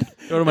keyboard,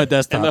 Go to my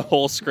desktop. and the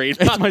whole screen.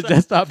 It's my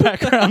desktop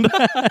background.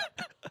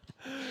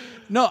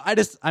 No,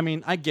 I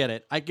mean, I get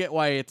it. I get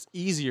why it's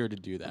easier to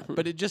do that.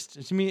 But it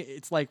just, to me,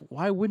 it's like,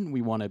 why wouldn't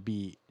we want to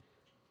be,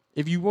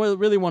 if you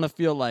really want to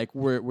feel like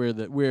we're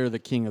the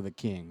king of the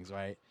kings,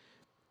 right?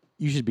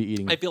 You should be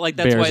eating I feel like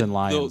that's bears why and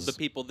lions. the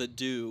people that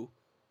do,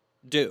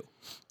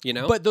 you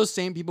know? But those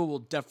same people will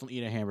definitely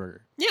eat a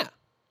hamburger. yeah.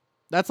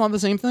 That's not the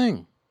same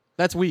thing.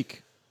 That's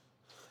weak.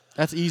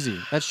 That's easy.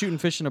 That's shooting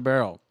fish in a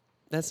barrel.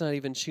 That's not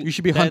even shooting. You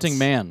should be hunting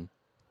man.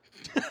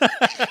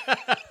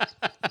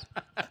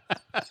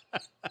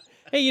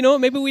 Hey, you know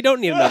what? Maybe we don't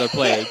need another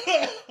plague.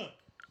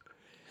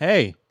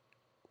 Hey,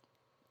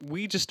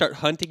 We just start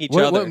hunting each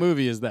what other.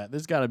 movie is that?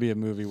 There's got to be a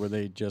movie where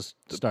they just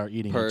start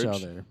eating Purge? each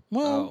other.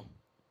 Well, Oh.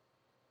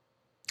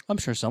 I'm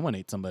sure someone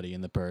ate somebody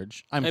in the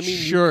Purge. I'm I mean, you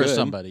sure could.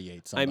 somebody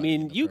ate I somebody. in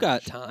mean, the you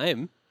got Purge.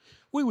 time.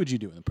 What would you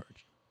do in the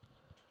Purge?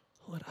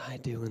 What I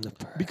do in the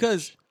purge?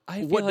 Because I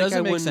feel what like doesn't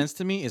I make wouldn't- sense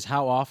to me is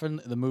how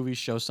often the movies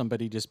show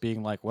somebody just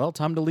being like, well,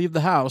 time to leave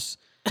the house.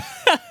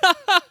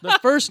 The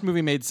first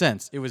movie made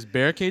sense. It was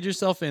barricade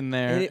yourself in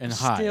there And it and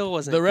hide. still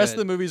wasn't the rest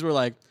good. of the movies were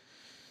like,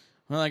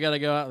 well, I got to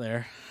go out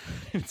there.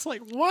 It's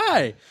like,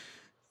 why?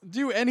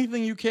 Do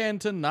anything you can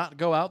to not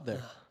go out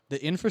there.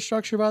 The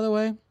infrastructure, by the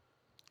way,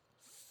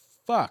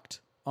 fucked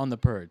on the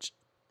Purge.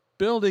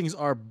 Buildings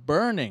are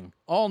burning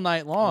all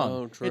night long.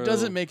 Oh, It true.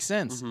 doesn't make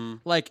sense.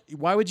 Like,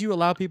 why would you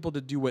allow people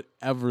to do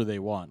whatever they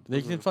want?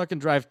 They can fucking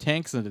drive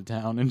tanks into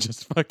town and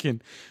just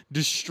fucking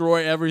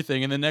destroy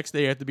everything. And the next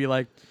day you have to be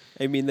like,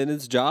 I mean, then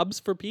it's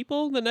jobs for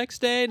people the next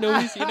day.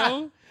 Nobody's,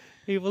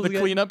 people's the get-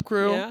 cleanup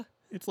crew. Yeah.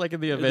 It's like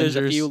in the Avengers.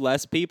 There's a few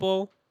less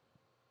people.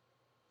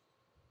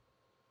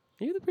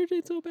 Maybe the purge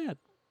ain't so bad.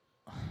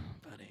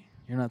 Buddy,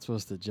 you're not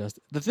supposed to just.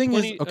 The thing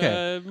is,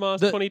 okay. Moss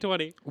the-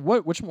 2020.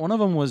 Which one of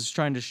them was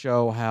trying to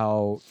show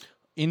how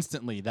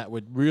instantly that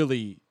would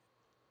really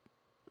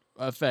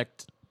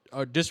affect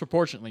or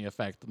disproportionately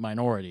affect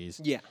minorities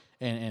Yeah.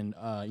 and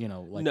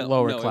like No,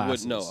 lower no,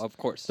 classes. It would, no, of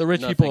course. The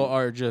rich Nothing. people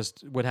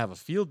would have a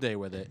field day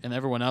with it, and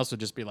everyone else would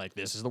just be like,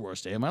 "This is the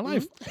worst day of my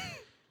life."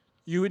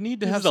 You would need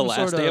to This have is the some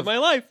last sort day of my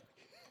life.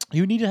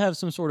 You need to have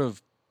some sort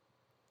of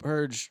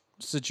purge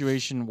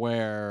situation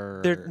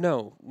where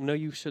No,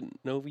 you shouldn't.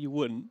 No, you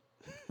wouldn't.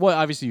 Well,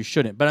 obviously you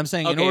shouldn't, but I'm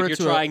saying in Okay, if order you're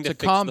trying to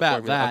fix the combat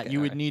formula, that, okay, you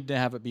would alright. need to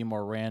have it be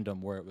more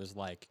random, where it was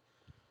like,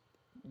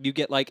 You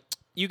get like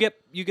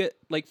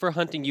for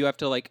hunting, you have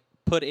to like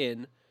put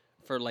in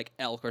for like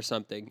elk or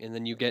something, and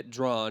then you get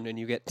drawn and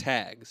you get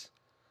tags.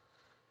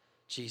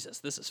 Jesus,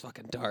 this is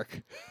fucking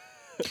dark.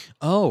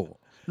 oh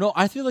no,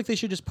 I feel like they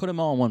should just put them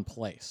all in one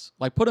place,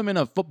 like put them in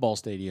a football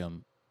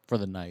stadium for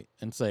the night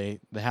and say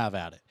they have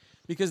at it,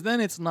 because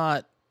then it's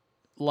not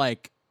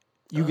like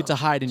you get to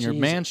hide in your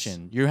Jesus.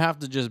 mansion. You have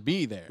to just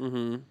be there.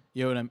 Mm-hmm.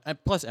 You know what I mean?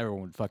 And plus,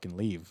 everyone would fucking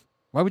leave.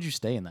 Why would you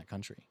stay in that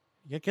country?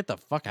 Get the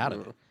fuck out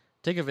of it.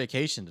 Take a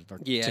vacation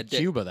to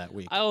Cuba that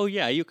week. Oh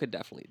yeah, you could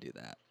definitely do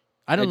that.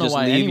 I don't and know just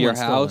why leave your anyone's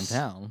still in house.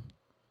 town.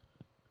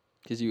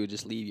 Because you would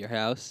just leave your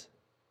house.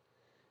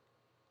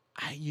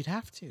 You'd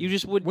have to. You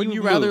just would. Wouldn't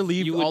you would rather move.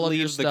 leave you would all of leave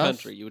your the stuff?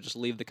 country? You would just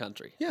leave the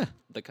country. Yeah.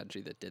 The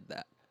country that did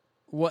that.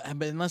 What?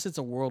 But unless it's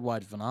a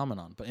worldwide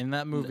phenomenon. But in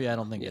that movie, I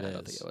don't think yeah, it I is.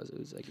 don't think it was. It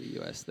was like a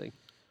U.S. thing.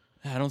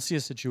 I don't see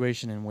a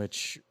situation in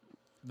which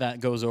that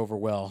goes over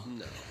well.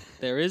 No,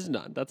 there is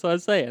none. That's what I'm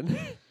saying.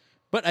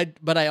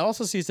 But I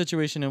also see a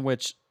situation in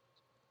which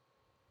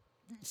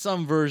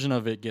some version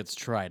of it gets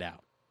tried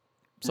out.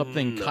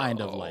 Something kind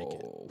of like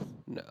it.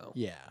 No.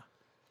 Yeah.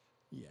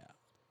 Yeah.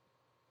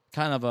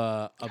 Kind of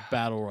a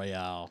battle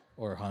royale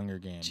or Hunger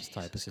Games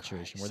type of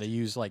situation where they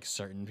use like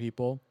certain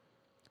people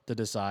to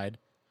decide.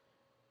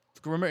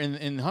 Remember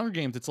in Hunger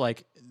Games, it's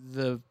like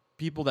the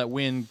people that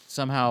win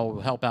somehow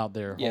help out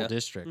their whole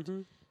district.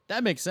 Mhm.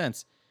 That makes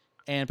sense.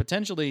 And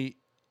potentially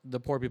the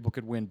poor people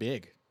could win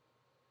big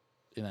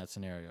in that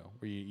scenario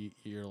where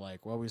you're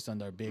like, well, we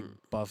send our big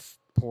buff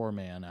poor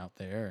man out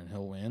there and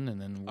he'll win.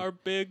 And then, Our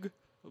big,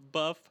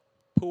 buff,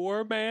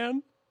 poor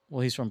man.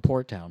 well, he's from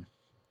Port Town.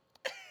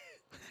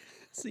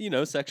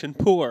 So, section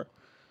poor.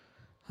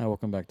 Hi,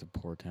 welcome back to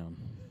Port Town.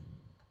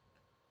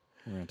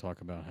 We're going to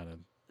talk about how to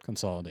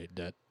consolidate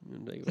debt.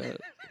 Think about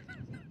it.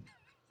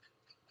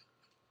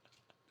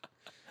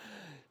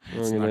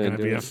 It's not going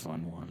to be a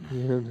fun one.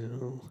 Yeah,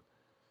 no.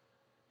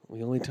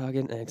 We only talk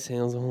in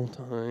exhales the whole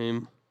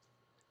time.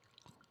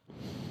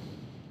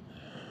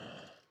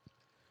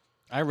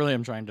 I really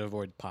am trying to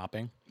avoid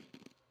popping.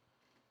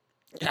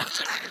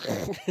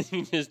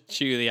 You just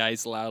chew the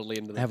ice loudly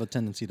into I the... have a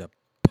tendency to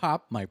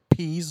pop my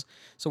peas.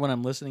 So when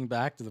I'm listening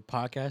back to the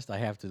podcast, I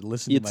have to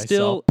listen to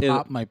myself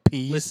pop my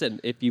peas. Listen,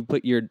 if you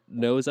put your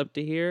nose up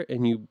to here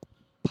and you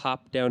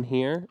pop down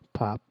here,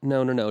 pop.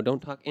 No,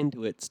 don't talk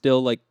into it.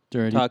 Still like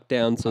Dirty. talk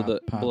down so Pop,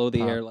 the pop, blow the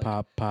pop, air like...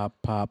 Pop, pop,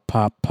 pop,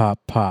 pop, pop,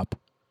 pop.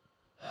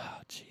 Oh,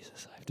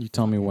 Jesus. I have to You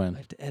tell me when. I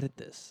have to edit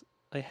this.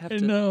 I have I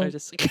to... know. I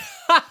just...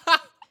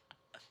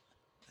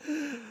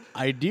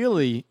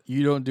 Ideally,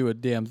 you don't do a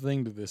damn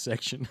thing to this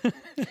section.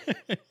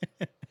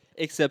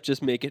 Except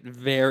just make it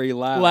very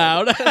loud.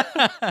 Loud.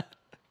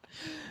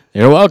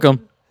 You're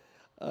welcome.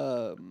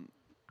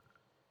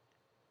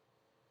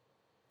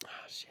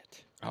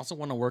 Shit. I also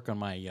want to work on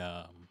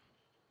my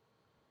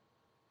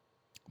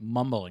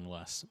mumbling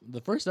less.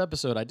 The first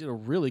episode, I did a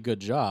really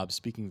good job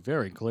speaking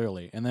very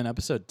clearly. And then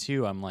episode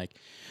 2, I'm like...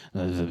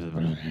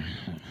 the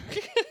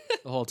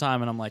whole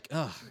time, and I'm like,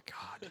 oh,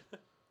 God.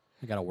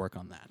 I got to work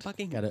on that.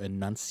 Got to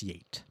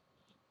enunciate.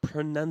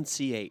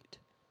 Pronunciate.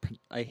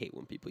 I hate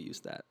when people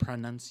use that.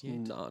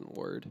 Pronunciate?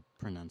 Non-word.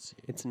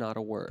 Pronunciate. It's not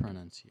a word.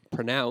 Pronunciate.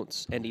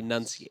 Pronounce and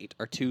enunciate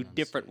are two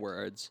different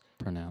words.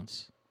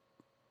 Pronounce.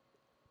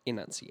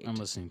 Enunciate. I'm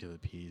listening to the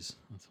P's.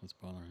 That's what's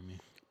bothering me.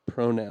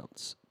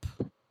 Pronounce.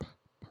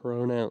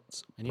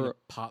 Pronounce. I need a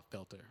pop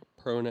filter.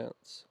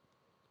 Pronounce.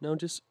 No,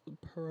 just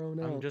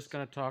pronounce. I'm just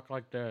going to talk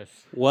like this.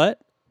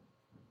 What?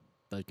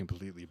 I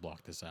completely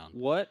block the sound.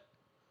 What?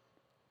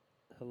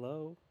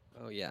 Hello?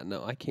 Oh, yeah.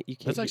 No, I can't. You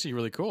can't. That's actually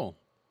really cool.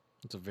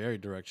 It's a very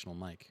directional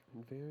mic.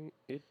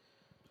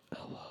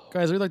 Hello.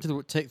 Guys, we'd like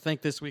to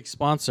thank this week's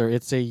sponsor.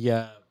 It's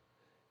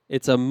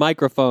a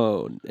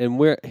microphone, and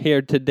we're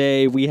here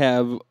today. We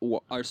have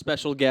our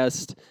special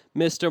guest,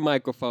 Mr.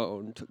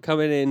 Microphone,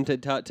 coming in to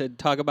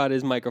talk about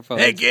his microphone.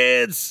 Hey,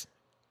 kids!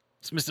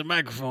 It's Mr.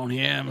 Microphone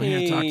here. I'm here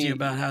to talk to you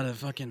about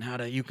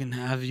you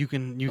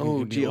can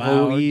be loud.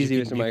 Oh,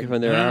 easy, Mr.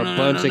 Microphone. There are a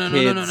bunch of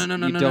kids.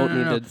 You don't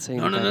need to say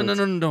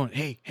No.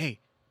 Hey,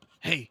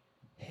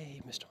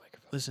 Mr.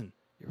 Microphone. listen.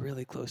 You're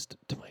really close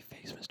to my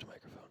face, Mr.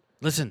 Microphone.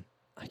 Listen.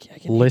 I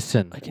can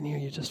Listen. I can hear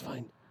you just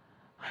fine.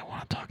 I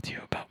want to talk to you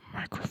about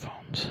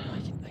microphones. I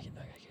can.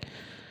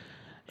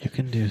 You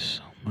can do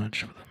so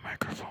much with a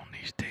microphone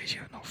these days.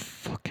 You have no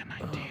fucking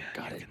idea. Oh,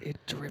 God, it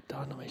dripped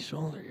onto my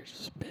shoulder. You're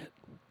just spit.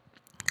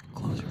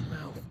 Close your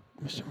mouth,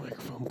 Mr.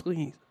 Microphone,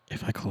 please.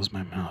 If I close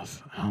my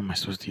mouth, how am I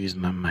supposed to use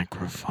my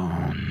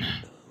microphone?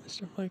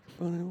 Mr.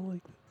 Microphone, I don't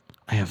like that.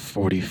 I have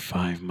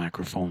 45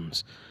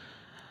 microphones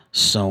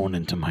sewn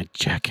into my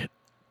jacket.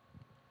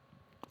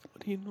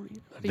 What do you know?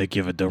 They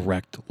give a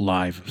direct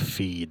live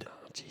feed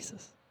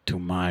Jesus. to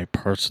my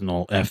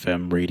personal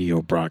FM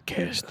radio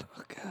broadcast.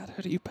 Oh, God,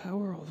 how do you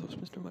power all those,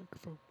 Mr.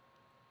 Microphone?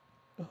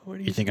 Oh, where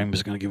do You think I'm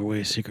just going to give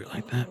away a secret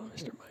like that? Oh,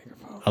 Mr.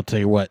 Microphone. I'll tell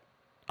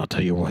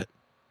you what.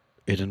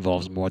 It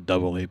involves more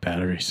AA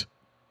batteries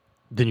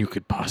than you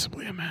could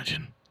possibly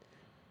imagine.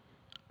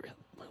 Really?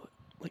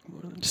 Like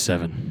more than...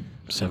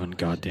 Seven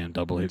goddamn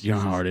AA. You know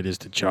how hard it is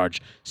to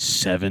charge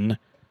 7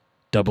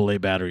 AA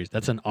batteries?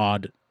 That's an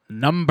odd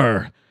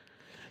number.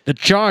 The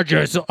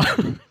chargers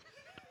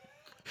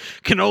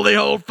can only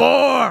hold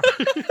 4.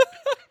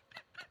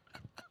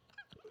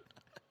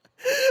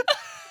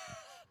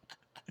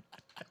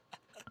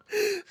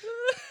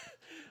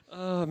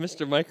 Oh,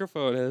 Mr.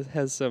 Microphone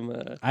has some...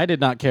 I did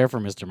not care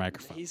for Mr.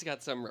 Microphone. He's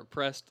got some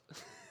repressed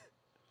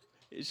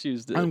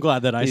issues. I'm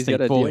glad that I he's stayed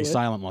gotta fully deal with.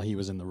 silent while he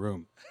was in the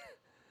room.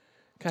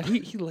 God,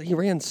 he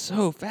ran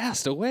so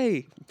fast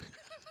away.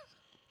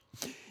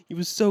 He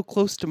was so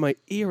close to my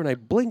ear, and I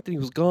blinked, and he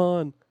was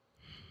gone.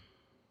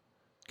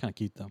 Kind of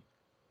cute, though.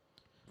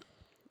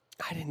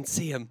 I didn't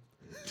see him.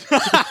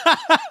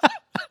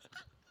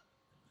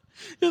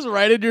 Just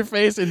right in your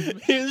face, and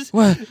He was,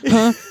 what?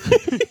 Huh?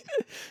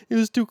 he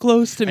was too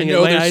close to me. I and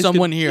know my there's eyes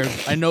someone here.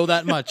 I know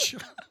that much.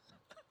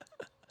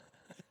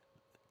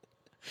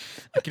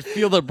 I can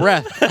feel the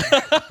breath.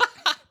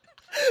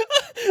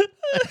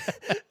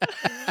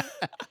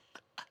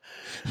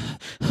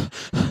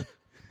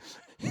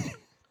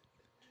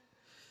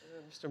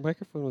 Mr.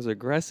 Microphone was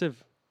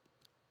aggressive.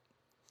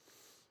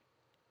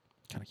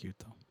 Kind of cute,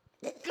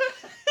 though.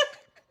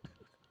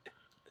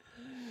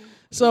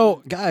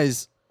 So,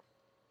 guys,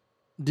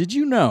 did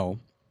you know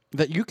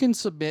that you can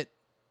submit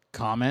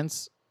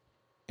comments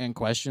and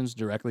questions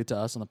directly to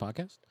us on the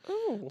podcast?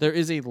 Oh, There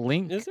is a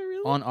link is there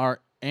really? on our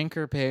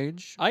Anchor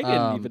page. I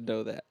didn't even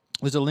know that.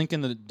 There's a link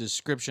in the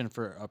description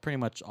for pretty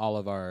much all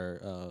of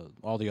our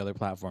all the other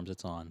platforms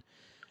it's on.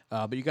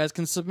 But you guys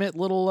can submit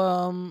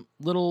little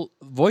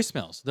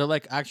voicemails. They're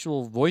like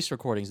actual voice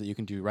recordings that you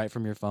can do right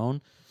from your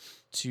phone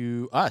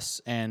to us,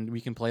 and we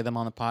can play them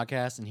on the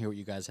podcast and hear what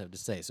you guys have to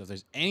say. So if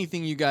there's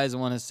anything you guys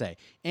want to say,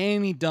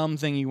 any dumb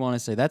thing you want to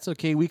say, that's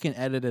okay. We can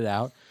edit it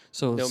out.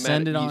 So No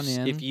send matter, it on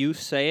in. If you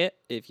say it,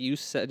 if you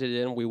send it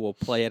in, we will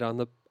play it on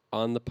the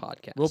on the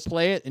podcast. We'll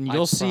play it, and I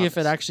you'll see if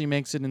it promise. actually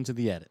makes it into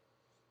the edit.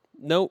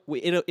 No,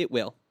 it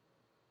will.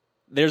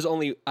 There's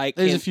only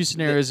There's a few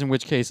scenarios in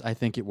which case I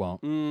think it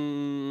won't.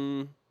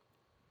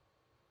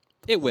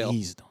 It will.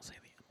 Please don't say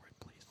the N-word.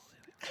 Please don't say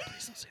the N-word.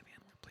 Please don't say the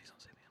N-word. Please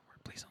don't say the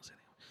N-word. Please don't say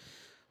the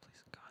N-word.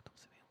 Please, God, don't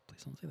say the N-word.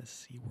 Please don't say the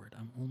C-word.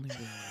 I'm only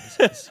really allowed to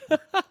say the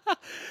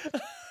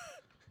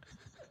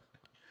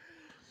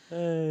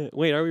C-word.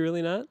 Wait, are we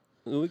really not?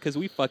 Because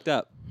we fucked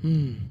up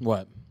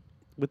What?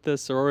 with the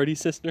sorority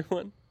sister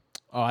one.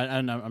 Oh,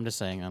 I'm just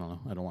saying. I don't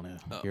know. I don't want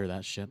to hear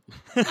that shit.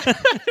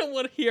 I don't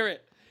want to hear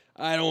it.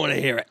 I don't want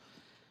to hear it.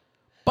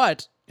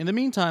 But in the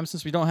meantime,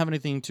 since we don't have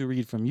anything to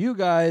read from you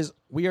guys,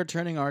 we are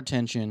turning our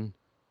attention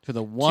to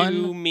the one.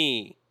 To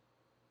me,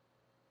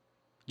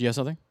 Do you have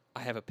something?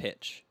 I have a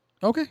pitch.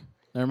 Okay.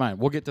 Never mind.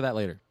 We'll get to that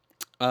later.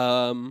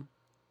 I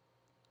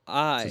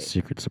It's a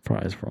secret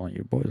surprise for all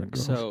you boys and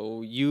girls.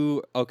 so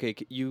you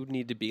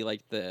need to be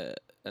like an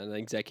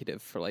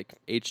executive for like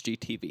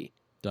HGTV.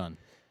 Done.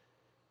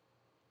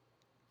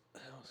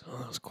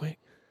 That was quick.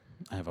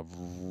 I have a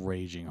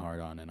raging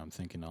hard on, and I'm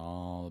thinking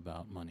all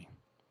about money.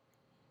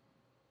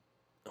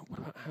 What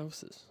about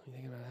houses? You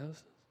thinking about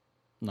houses?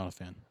 Not a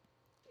fan.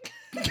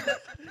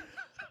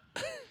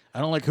 I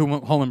don't like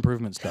home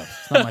improvement stuff.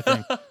 It's not my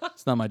thing.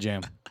 It's not my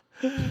jam.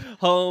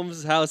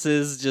 Homes,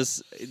 houses,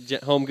 just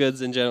home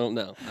goods in general.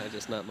 No,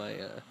 just not my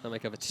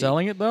cup of tea.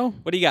 Selling it though?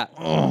 What do you got?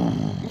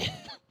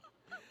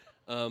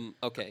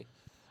 Okay.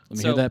 Let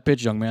me hear that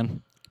pitch, young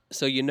man.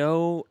 So you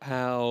know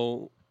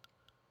how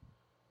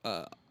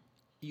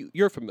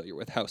you're familiar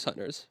with house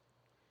hunters.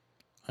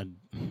 Let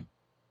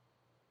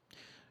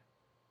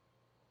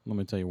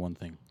me tell you one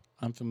thing.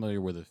 I'm familiar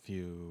with a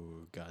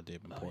few goddamn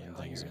important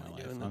things in my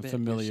life. I'm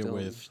familiar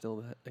with. Still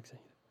that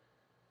executive.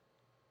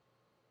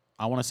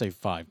 I want to say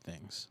 5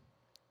 things.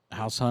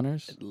 House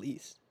hunters At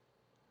least.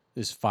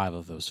 is 5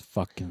 of those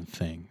fucking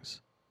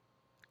things.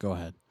 Go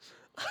ahead.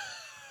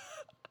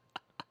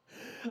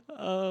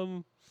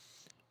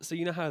 So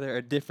you know how there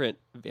are different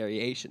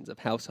variations of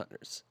house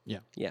hunters. Yeah.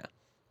 Yeah.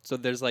 So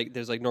there's like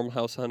normal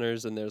house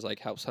hunters and there's like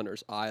house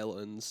hunters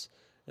islands.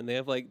 And they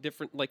have like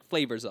different like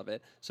flavors of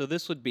it. So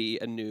this would be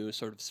a new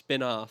sort of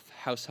spin-off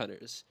House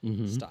Hunters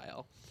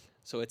style.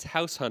 So it's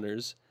House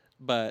Hunters,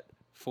 but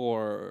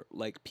for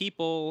like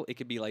people, it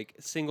could be like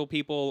single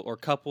people or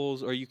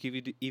couples, or you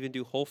could even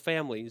do whole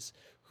families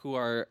who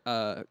are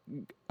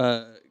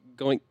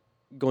going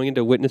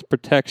into witness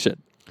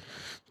protection.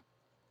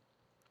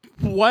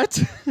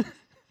 What?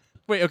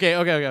 Wait, okay.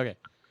 Okay.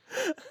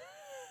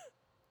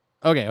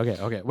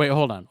 Wait,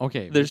 hold on.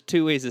 Okay. There's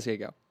 2 ways this could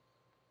go.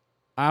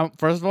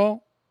 First of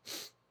all,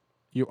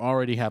 you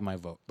already have my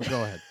vote. But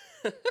go ahead.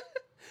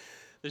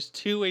 There's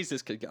 2 ways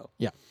this could go.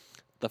 Yeah.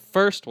 The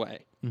first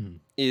way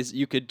is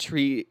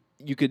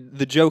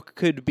the joke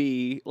could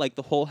be like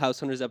the whole House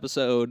Hunters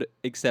episode,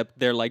 except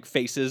their like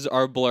faces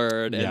are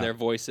blurred and their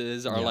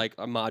voices are like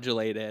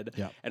modulated,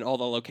 and all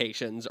the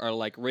locations are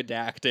like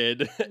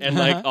redacted, and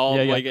like all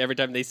like every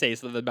time they say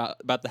something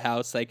about the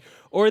house, like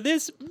or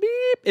this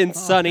beep in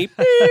Sunny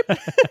beep,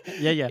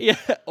 yeah,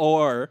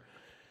 or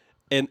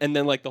and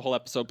then like the whole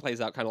episode plays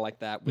out kind of like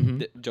that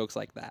with jokes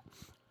like that,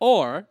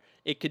 or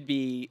it could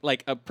be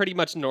like a pretty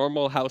much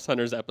normal House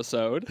Hunters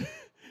episode.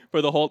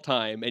 For the whole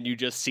time, and you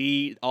just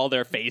see all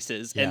their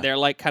faces, and they're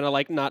like kind of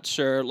like not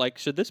sure, like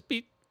should they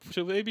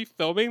be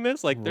filming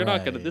this? Like they're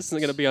not gonna. This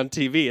isn't gonna be on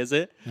TV, is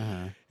it?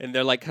 And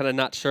they're like kind of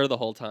not sure the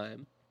whole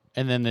time.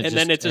 And then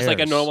it's just like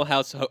a normal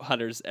House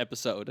Hunters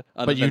episode.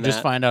 But you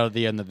just find out at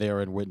the end that they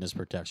are in witness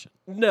protection.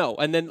 No,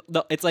 and then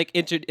it's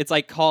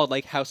like called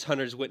like House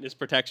Hunters Witness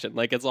Protection.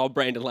 Like it's all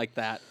branded like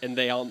that, and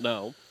they all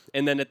know.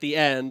 And then at the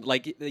end,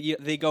 like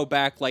they go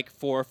back like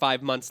 4 or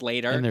 5 months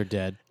later, and they're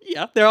dead.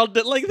 Yeah, they're all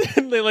like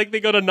they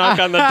go to knock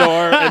on the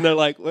door, and they're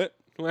like, "What?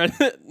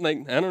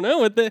 Like I don't know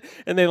what the."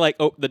 And they like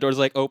the door's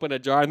like open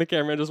ajar, and the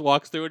camera just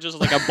walks through. It's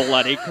just like a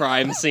bloody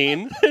crime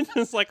scene.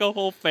 It's like a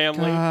whole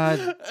family.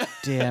 God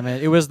damn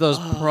it! It was those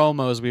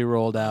promos we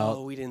rolled out.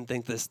 Oh, we didn't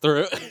think this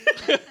through.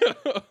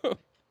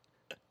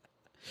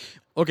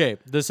 Okay,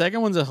 the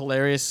second one's a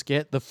hilarious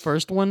skit. The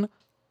first one,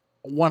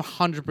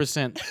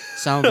 100%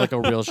 sounds like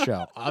a real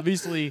show.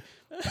 Obviously,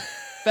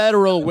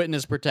 federal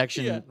witness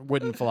protection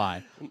wouldn't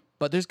fly,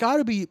 but there's got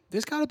to be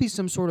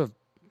some sort of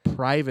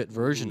private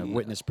version of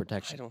witness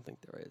protection. I don't think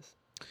there is.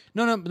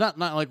 No, not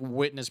like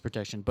witness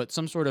protection, but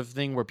some sort of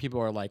thing where people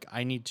are like,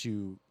 I need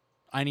to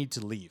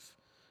leave.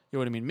 You know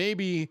what I mean?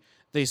 Maybe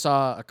they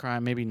saw a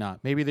crime, maybe not.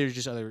 Maybe there's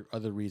just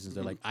other reasons.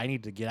 They're like, I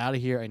need to get out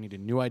of here. I need a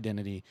new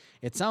identity.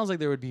 It sounds like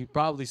there would be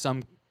probably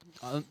some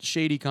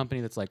shady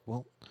company that's like,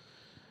 well,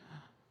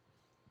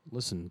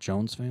 listen,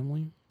 Jones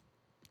family,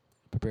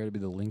 prepare to be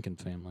the Lincoln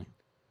family.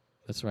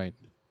 That's right.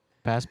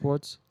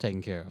 Passports,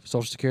 taken care of.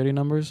 Social security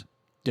numbers,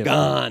 different.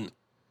 Gone.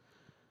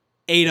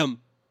 Ate them.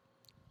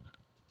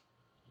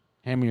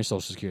 Hand me your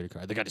social security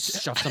card. The guy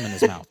just shoved some in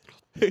his mouth.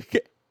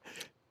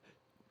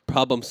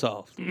 Problem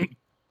solved.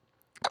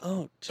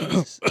 Oh,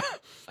 Jesus.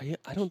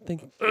 I don't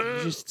think... Did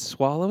you just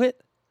swallow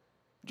it?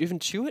 you even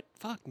chew it?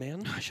 Fuck,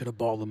 man. I should have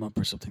balled them up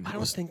or something. I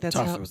don't think that's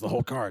tough. how. It was the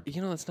whole card.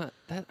 You know, that's not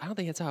that. I don't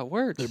think that's how it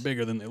works. They're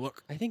bigger than they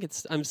look. I think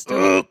it's. I'm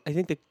still. I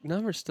think the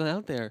number's still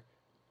out there.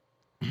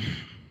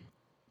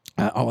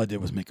 All I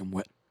did was make them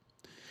wet.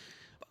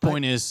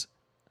 Point is,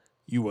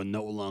 you are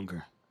no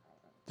longer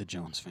the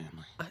Jones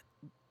family.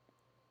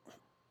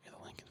 You're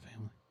the Lincoln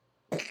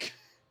family.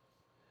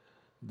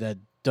 That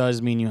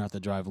does mean you have to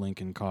drive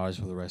Lincoln cars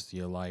for the rest of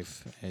your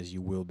life, as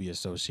you will be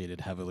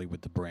associated heavily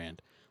with the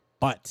brand.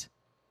 But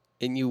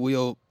And you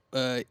will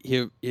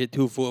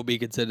heretofore be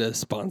considered a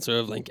sponsor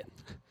of Lincoln.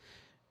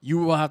 you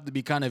will have to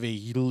be kind of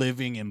a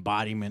living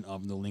embodiment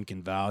of the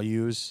Lincoln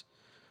values.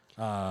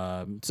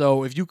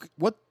 So if you,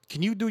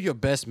 can you do your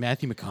best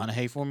Matthew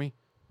McConaughey for me?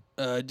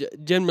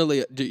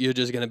 Generally, you're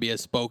just going to be a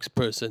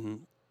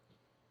spokesperson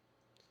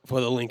for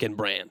the Lincoln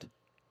brand.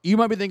 You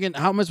might be thinking,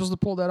 how am I supposed to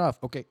pull that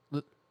off? Okay,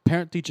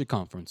 parent-teacher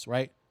conference,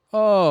 right?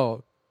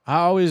 Oh,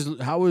 how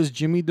is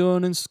Jimmy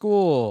doing in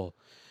school?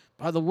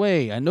 By the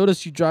way, I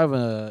noticed you drive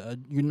a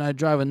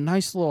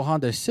nice little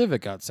Honda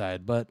Civic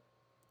outside, but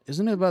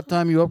isn't it about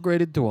time you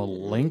upgraded to a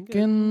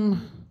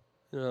Lincoln?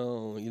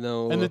 No, you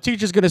know. And the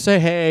teacher's gonna say,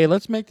 "Hey,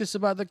 let's make this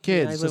about the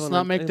Yeah, kids. Let's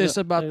not make this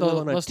about the.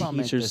 Let's not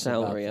make teacher's this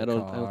about salary. the I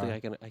don't car."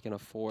 think I can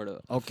afford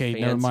a. Okay,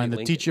 fancy never mind. The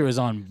Lincoln. teacher is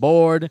on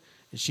board.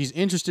 She's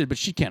interested, but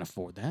she can't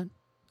afford that.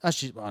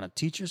 She's on a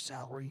teacher's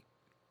salary.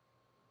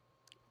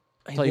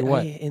 Tell you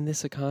what. In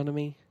this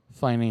economy,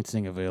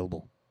 Financing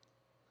available.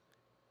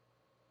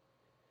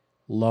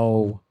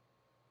 Low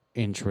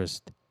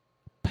interest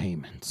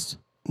payments.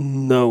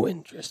 no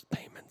interest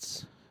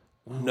payments,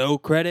 no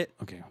credit,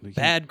 Okay.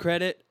 bad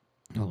credit,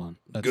 Hold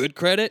on. good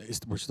credit,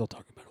 We're still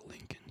talking about a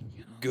Lincoln.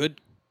 You know?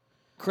 good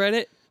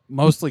credit.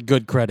 Mostly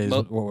good credit is Mo-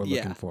 what we're yeah.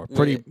 looking for.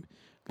 Pretty,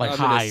 like I'm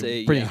gonna high,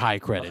 say, pretty yeah. high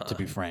credit to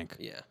be frank.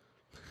 Yeah.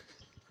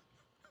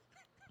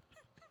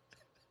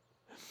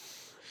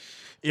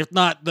 If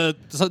not,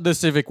 the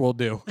Civic will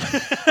do.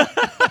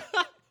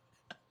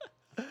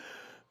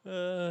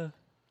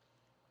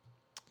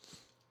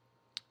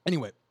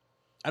 Anyway,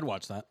 I'd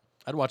watch that.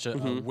 I'd watch a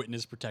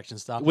witness protection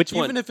style. Which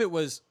one? Even if it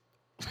was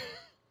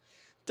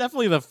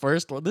definitely the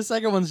first one. The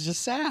second one's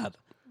just sad.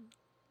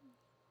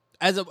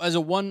 As a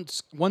one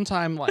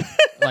time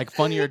like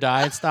Funny or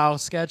Die style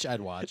sketch,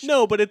 I'd watch.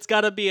 No, but it's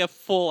got to be a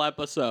full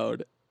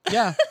episode.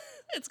 Yeah.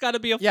 It's got to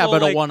be a full, Yeah,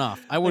 but like, a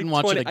one-off. I wouldn't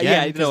like watch 20 it again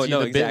yeah, because no,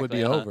 the exactly, bit would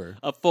be over.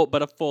 A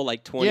full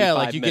like 25 Yeah,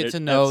 like you get minute to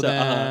know episode,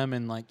 them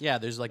and like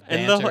there's like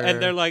and banter.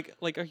 and they're like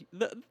are you,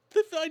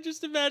 I'm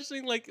just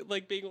imagining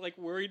like being like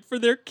worried for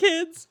their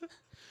kids.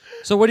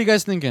 So what are you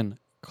guys thinking?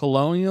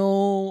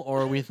 Colonial,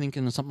 or are we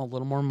thinking something a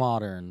little more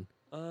modern?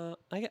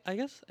 I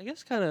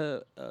guess kind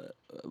of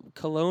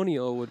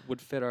colonial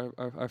would fit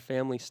our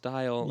family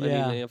style.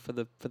 Yeah. I mean, for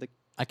the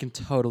I can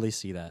totally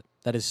see that.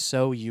 That is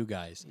so you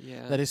guys.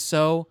 yeah. That is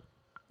so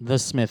the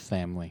Smith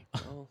family.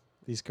 Oh,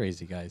 These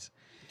crazy guys.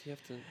 do you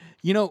have to?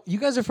 You know, you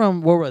guys are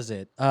from, where was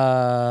it?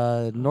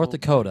 North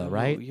Dakota, no,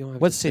 right? you don't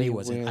have What to city say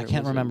was it? where I it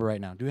can't was in. remember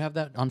right now. Do we have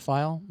that on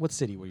file? What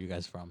city were you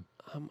guys from?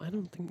 I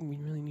don't think we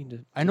really need to.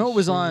 I know it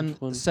was share on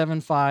which one.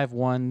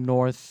 751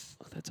 North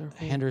Oh, that's our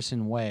whole-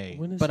 Henderson Way,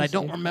 when is but I this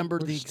don't airing? remember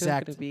We're the still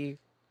exact. gonna be-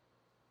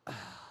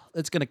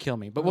 It's going to kill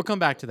me, but we'll come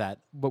back to that.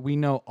 But we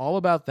know all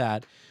about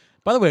that.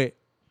 By the way,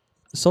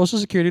 Social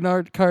Security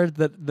card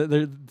that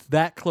they're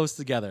that close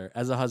together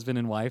as a husband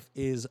and wife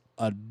is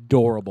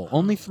adorable.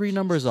 Only 3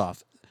 numbers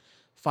off.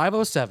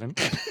 507.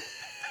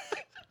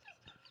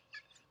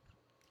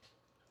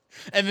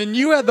 And then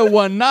you had the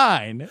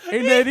 19,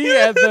 and then he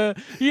had the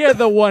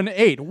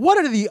 18. What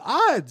are the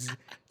odds?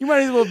 You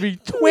might as well be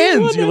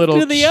twins, One you little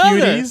after the other.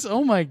 cuties.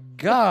 Oh my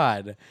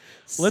God.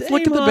 Let's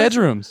look at Same the on-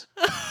 bedrooms.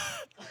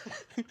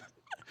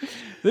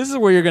 This is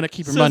where you're going to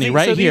keep your money,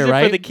 right so here, these are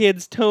right? for the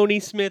kids, Tony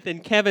Smith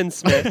and Kevin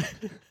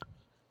Smith.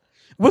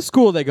 What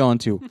school are they going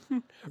to?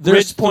 There's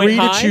Ridge Point 3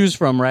 High? to choose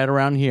from right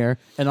around here.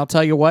 And I'll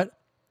tell you what,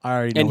 I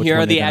already know And which here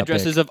one are they're the gonna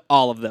addresses pick. of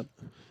all of them.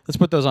 Let's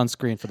put those on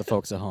screen for the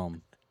folks at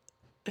home.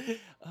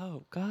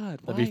 Oh God,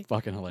 That'd be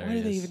fucking hilarious. Why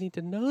do they even need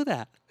to know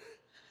that?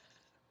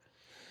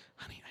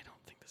 Honey, I don't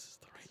think this is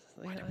the right.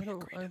 Why Like, did I we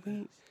don't. agree I to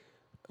mean,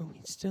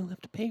 we still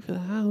have to pay for the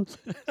house.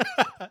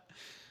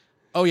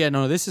 Oh yeah,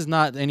 no, this is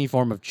not any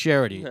form of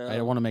charity. No.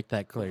 I want to make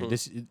that clear.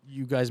 This,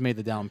 you guys made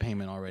the down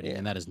payment already, Yeah.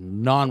 and that is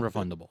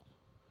non-refundable.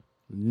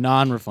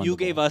 Non-refundable. You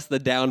gave us the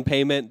down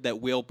payment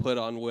that we'll put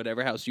on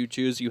whatever house you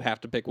choose. You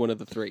have to pick one of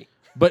the 3.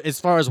 But as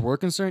far as we're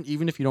concerned,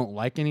 even if you don't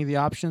like any of the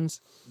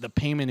options, the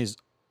payment is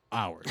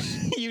ours.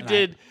 You And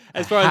did, I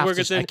as far as have we're to-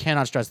 concerned. I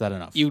cannot stress that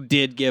enough. You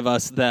did give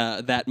us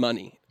that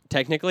money.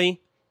 Technically,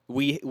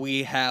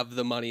 we have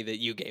the money that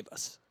you gave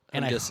us.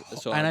 And I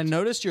I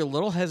noticed you're a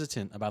little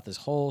hesitant about this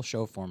whole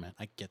show format.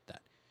 I get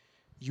that.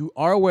 You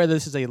are aware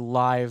this is a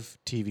live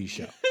TV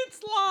show. It's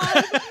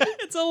live.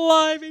 It's a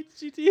live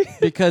HGTV.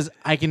 Because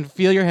I can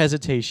feel your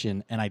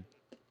hesitation, and I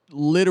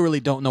literally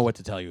don't know what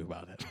to tell you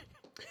about it.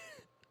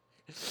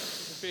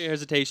 For your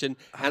hesitation,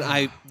 and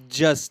I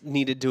just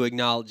needed to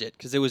acknowledge it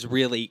because it was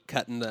really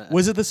cutting the.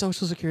 Was it the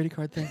Social Security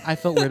card thing? I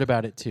felt weird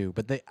about it too,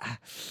 but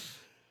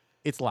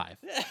it's live.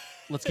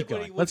 Let's keep What are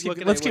going. you- Let's what keep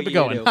can I- let's what keep are it you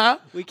gonna going. do? Huh?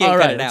 We can't All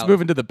cut right, it let's out.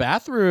 move into the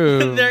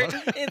bathroom.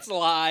 It's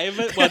live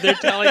while they're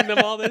telling them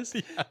all this.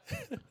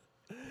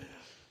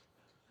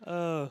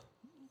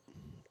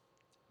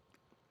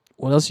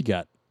 What else you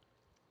got?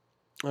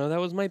 Oh, that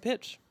was my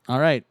pitch. All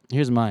right,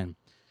 here's mine.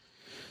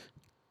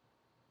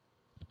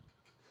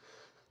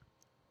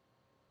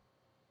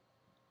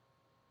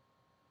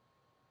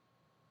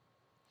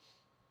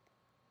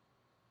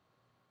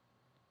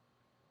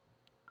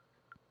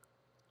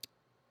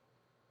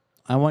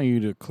 I want you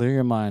to clear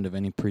your mind of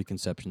any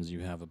preconceptions you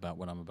have about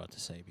what I'm about to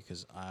say,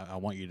 because I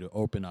want you to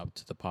open up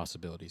to the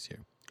possibilities here.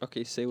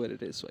 Okay, say what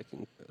it is so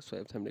I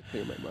have time to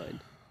clear my mind.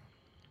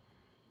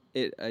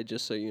 I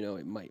just so you know,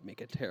 it might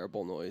make a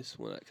terrible noise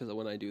because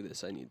when I do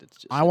this, I need to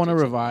just. I want to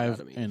take something out revive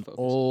of me an to focus.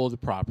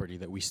 old property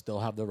that we still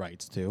have the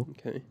rights to,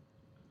 Okay.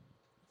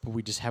 but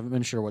we just haven't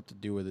been sure what to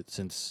do with it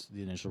since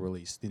the initial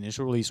release. The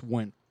initial release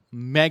went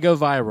mega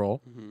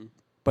viral,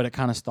 but it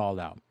kind of stalled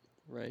out.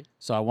 Right.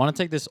 So I want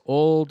to take this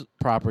old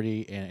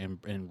property and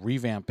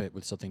revamp it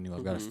with something new.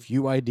 I've got a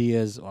few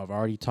ideas. I've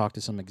already talked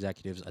to some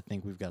executives. I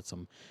think we've got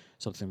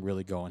something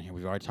really going here.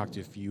 We've already talked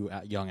to a few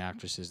young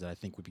actresses that I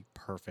think would be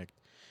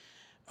perfect.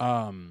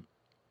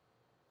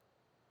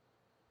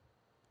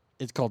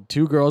 It's called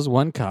Two Girls,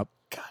 One Cup.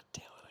 God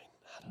damn it!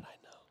 How did I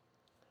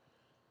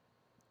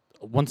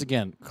know? Once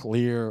again,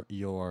 clear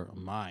your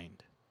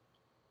mind.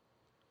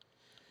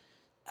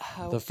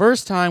 How? The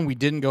first time we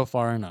didn't go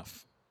far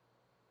enough.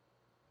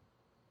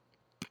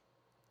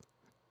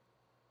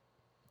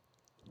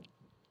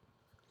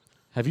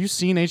 Have you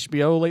seen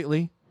HBO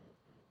lately?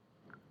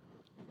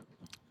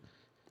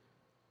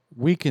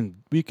 We can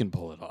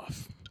pull it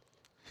off.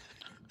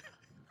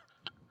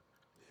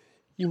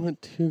 You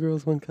want Two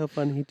Girls, One Cup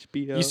on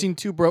HBO? You seen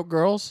Two Broke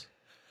Girls?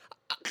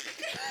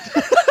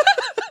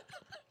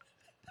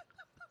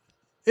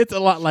 It's a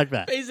lot like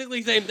that.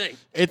 Basically, same thing.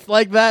 It's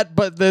like that,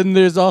 but then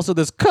there's also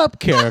this Cup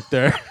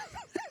character.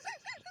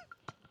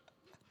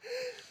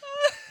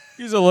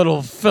 He's a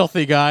little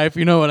filthy guy, if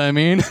you know what I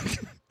mean.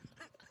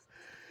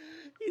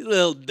 He's a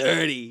little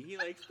dirty. He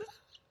likes.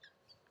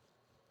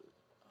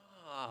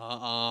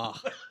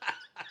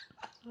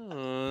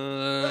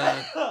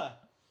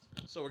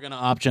 So we're going to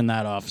option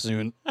that off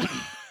soon.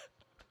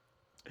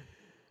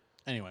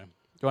 Anyway, do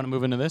you want to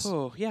move into this?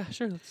 Oh yeah,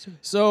 sure. Let's do it.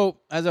 So,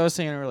 as I was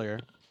saying earlier,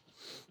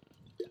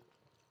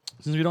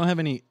 since we don't have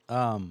any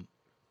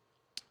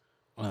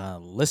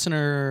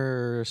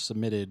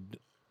listener-submitted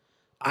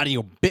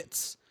audio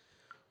bits,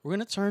 we're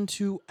going to turn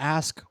to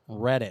Ask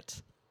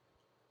Reddit.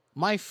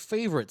 My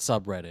favorite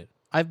subreddit.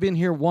 I've been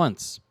here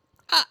once.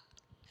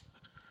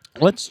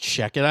 Let's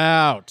check it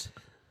out.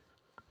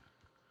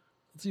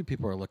 Let's see what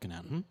people are looking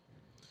at.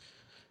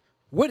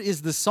 What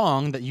is the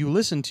song that you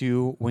listen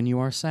to when you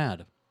are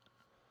sad?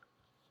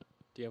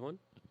 Do you have one?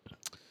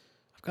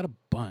 I've got a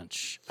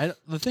bunch.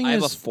 The thing I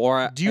is, have a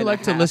 4. do you and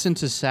like a to half. listen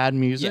to sad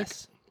music?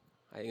 Yes.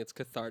 I think it's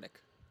cathartic.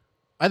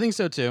 I think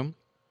so too.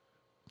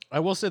 I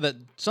will say that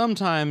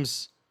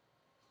sometimes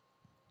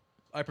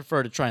I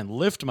prefer to try and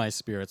lift my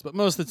spirits, but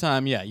most of the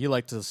time, yeah, you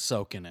like to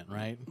soak in it,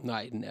 right? No,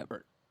 I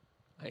never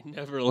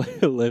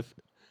lift.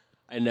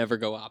 I never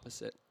go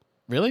opposite.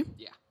 Really?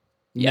 Yeah.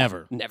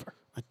 Never. Never.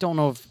 I don't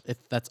know if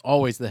that's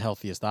always the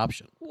healthiest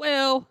option.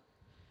 Well,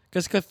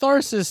 Because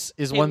catharsis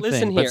is Hey, one listen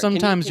thing, here. but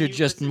sometimes Can you're you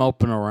just listen?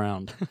 moping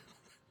around.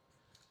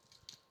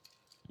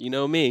 you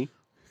know me.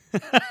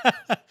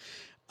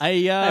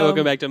 I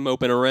Welcome back to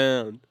moping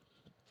around.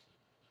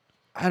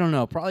 I don't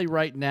know. Probably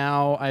right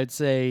now, I'd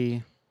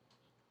say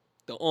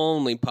The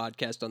only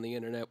podcast on the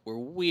internet where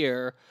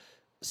we're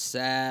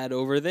sad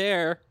over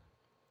there.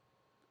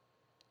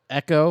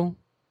 Echo,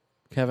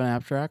 Kevin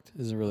Abstract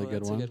is a really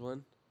good That's one. a good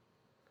one.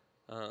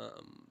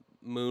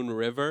 Moon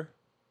River.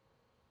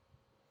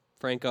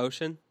 Frank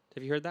Ocean.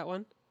 Have you heard that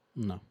one?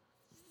 No,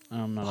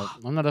 I'm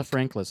not a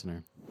Frank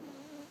listener.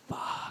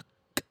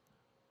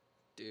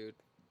 Dude.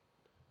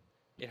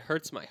 It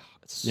hurts my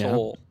Yeah.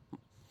 soul. I'm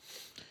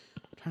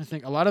trying to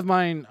think. A lot of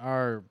mine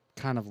are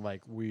kind of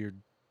like weird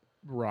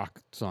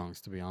rock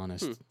songs, to be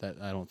honest. That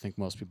I don't think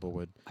most people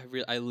would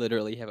I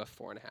literally have a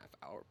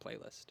 4.5-hour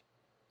playlist.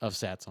 of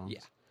sad songs. Yeah.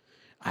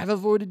 I've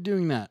avoided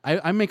doing that.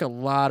 I make a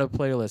lot of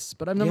playlists,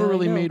 but I've never Yeah, I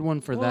really know. made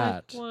one for Why?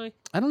 that. Why?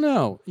 I don't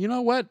know. You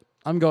know what?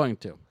 I'm going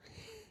to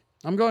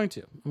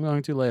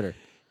later.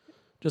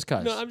 Just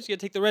cause. No, I'm just gonna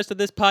take the rest of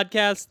this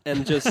podcast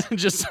and just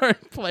just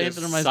start playing Just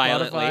through my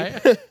silently.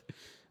 Spotify.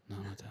 No,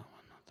 not that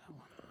one. Not that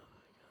one.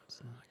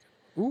 It's not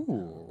good.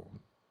 Ooh.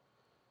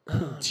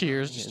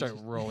 Tears just start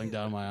rolling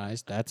down my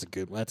eyes. That's a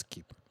good one. Let's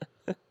keep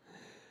it.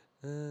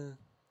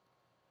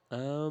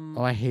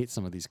 Oh, I hate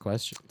some of these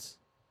questions.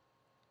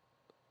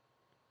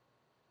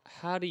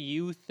 how do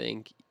you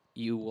think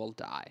you will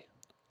die?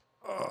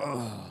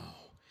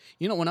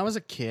 You know, when I was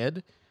a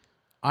kid,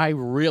 I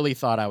really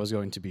thought I was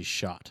going to be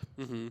shot.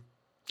 Mm-hmm.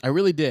 I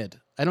really did.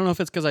 I don't know if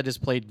it's because I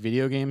just played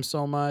video games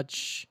so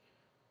much.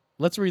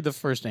 Let's read the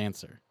first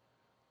answer.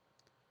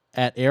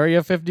 At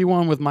Area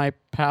 51 with my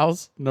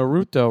pals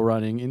Naruto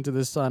running into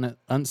the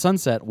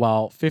sunset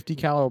while 50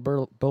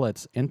 caliber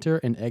bullets enter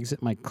and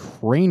exit my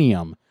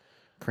cranium.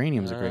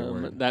 Cranium's a great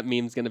word. That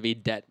meme's gonna be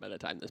dead by the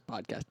time this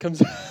podcast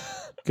comes out.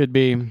 Could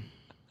be.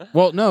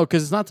 Well, no,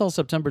 because it's not till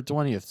September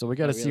 20th, so we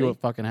got to see really?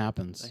 what fucking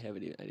happens. I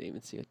didn't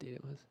even see what date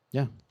it was.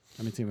 Yeah,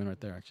 I mean, it's even right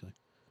there, actually.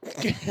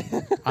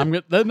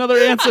 Another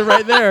answer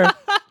right there.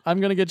 I'm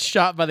gonna get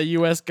shot by the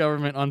U.S.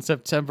 government on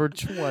September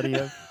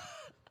 20th.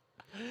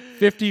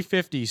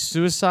 50-50,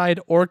 suicide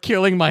or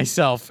killing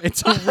myself.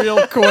 It's a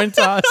real coin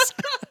toss.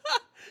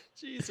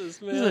 Jesus,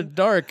 This is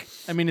dark.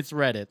 I mean, it's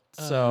Reddit,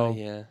 so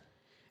yeah.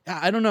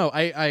 I don't know.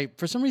 I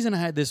for some reason I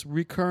had this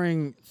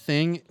recurring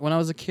thing when I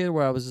was a kid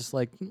where I was just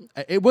like,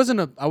 I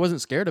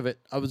wasn't scared of it.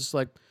 I was just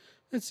like,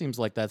 it seems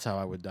like that's how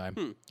I would die.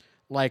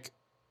 Like,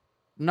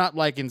 not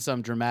like in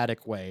some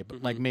dramatic way,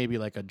 but like maybe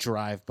like a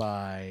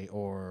drive-by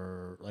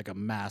or like a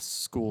mass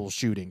school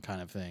shooting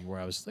kind of thing where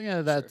I was like,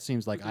 yeah, that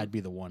seems like I'd be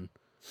the one.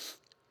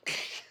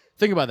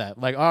 Think about that.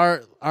 Like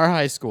our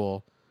high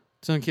school,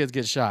 some kids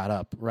get shot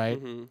up,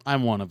 right?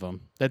 I'm one of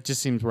them. That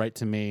just seems right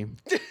to me.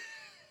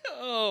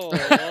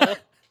 Oh.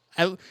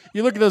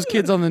 You look at those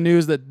kids on the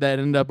news that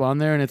end up on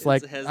there, and it's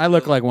like, I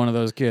look like one of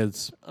those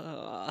kids.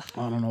 I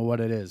don't know what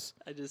it is.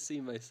 I just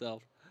see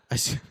myself. I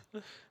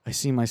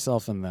see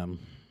myself in them.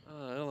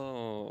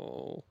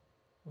 Oh,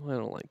 I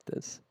don't like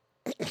this.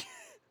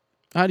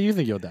 How do you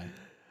think you'll die?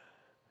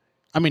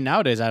 I mean,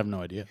 nowadays, I have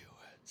no idea.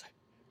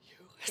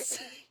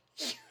 USA.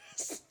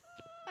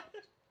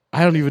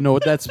 I don't even know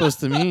what that's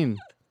supposed to mean.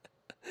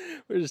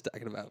 We're just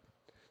talking about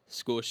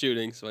school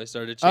shooting, so I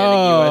started chanting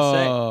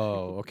USA.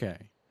 Oh, okay.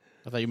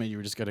 I thought you meant you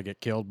were just gonna get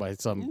killed by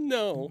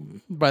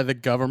by the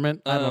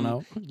government. I don't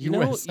know. You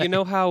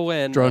know how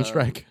when drone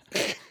strike.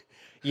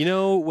 You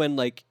know when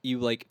like you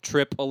like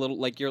trip a little,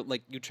 like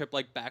you trip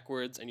like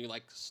backwards and you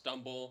like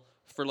stumble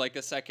for like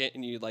a second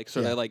and you like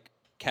sort of like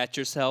catch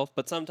yourself,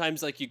 but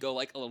sometimes like you go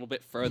like a little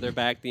bit further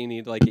back than you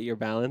need to like get your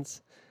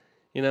balance.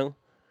 You know.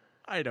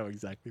 I know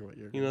exactly what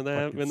you're. You know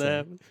that when that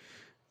happens.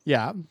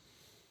 Yeah.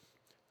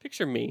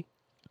 Picture me.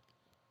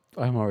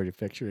 I'm already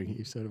picturing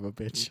you, son of a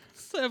bitch.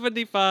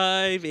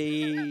 75,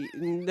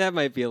 8. That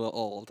might be a little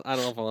old. I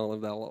don't know if I want to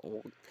live that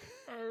old.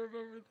 I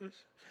remember this.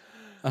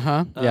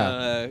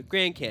 Yeah.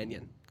 Grand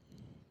Canyon.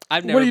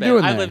 I've What never are you been.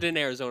 doing I there? lived in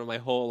Arizona my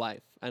whole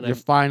life, and You're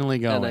finally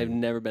going. and I've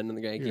never been in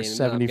the Grand You're Canyon.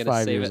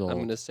 75 years old. I'm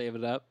going to save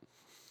it up.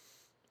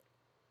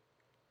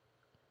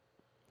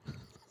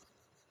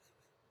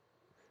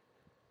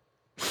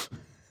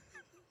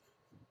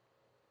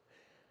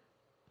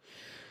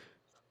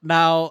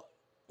 Now,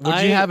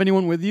 would you have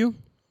anyone with you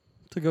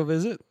to go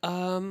visit?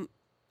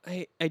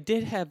 I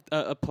did have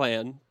a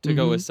plan to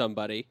go with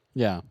somebody.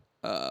 Yeah.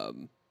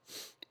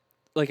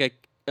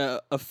 Like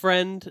a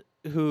friend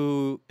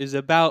who is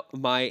about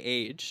my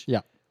age.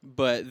 Yeah.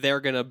 But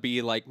they're gonna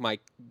be like my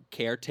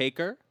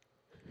caretaker.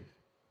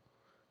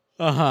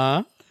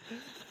 Uh-huh.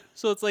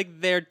 So it's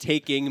like they're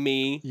taking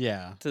me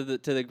Yeah. to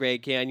the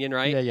Grand Canyon,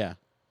 right? Yeah.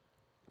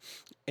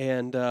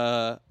 And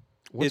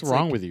what's it's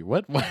wrong like- with you?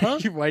 What?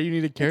 Why do you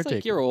need a caretaker? it's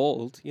like you're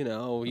old, you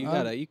know.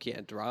 You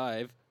can't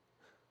drive.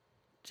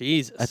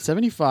 Jesus. At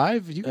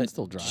 75, you can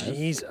still drive.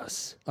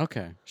 Jesus.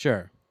 Okay,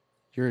 sure.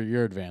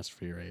 You're advanced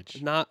for your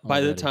age. Not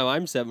by the already. time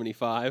I'm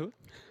 75.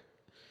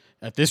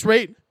 At this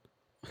rate,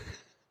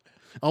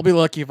 I'll be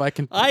lucky if I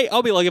can.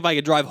 I'll be lucky if I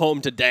could drive home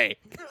today.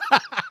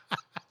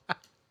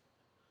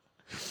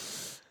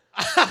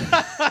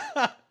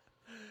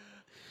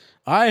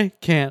 I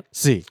can't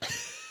see.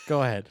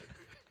 Go ahead.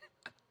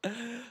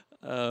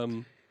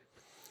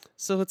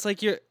 So it's like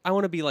I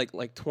want to be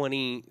like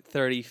 20,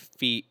 30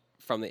 feet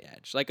from the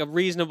edge, like a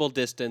reasonable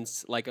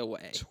distance, like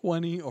away.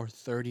 20 or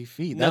 30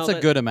 feet. No, That's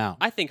a good amount.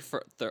 I think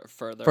further.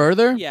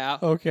 Further? Yeah.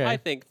 Okay. I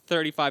think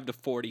 35 to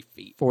 40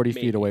 feet. 40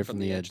 maybe, feet away from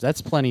the edge.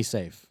 That's plenty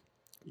safe.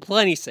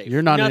 Plenty safe.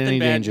 You're not in Nothing any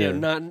bad, danger. You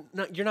know,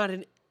 you're not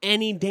in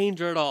any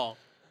danger at all.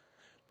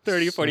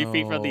 30 or 40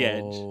 feet from the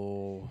edge.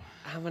 So-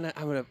 I'm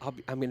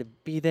gonna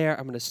be there.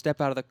 I'm gonna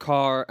step out of the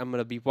car. I'm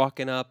gonna be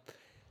walking up,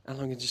 and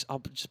I'll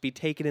just be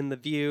taking in the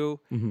view,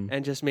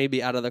 and just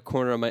maybe out of the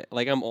corner of my,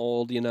 like, I'm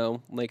old, you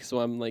know, like, so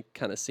I'm like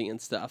kind of seeing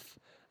stuff,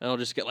 and I'll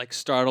just get like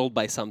startled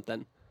by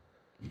something,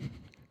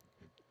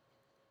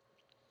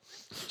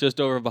 just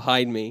over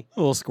behind me. A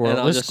little squirrel. And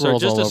I'll There's just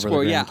squirrels just all a over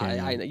squirrel. the Yeah, Grand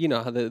Canyon. I you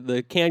know how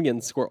the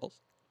canyon squirrels.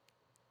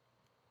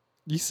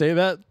 You say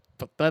that,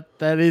 but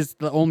that is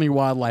the only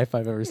wildlife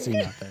I've ever seen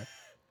out there.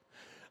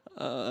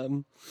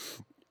 God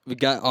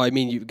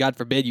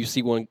forbid you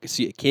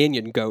see a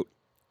canyon goat.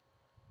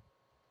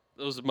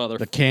 Those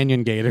The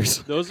canyon gators.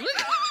 those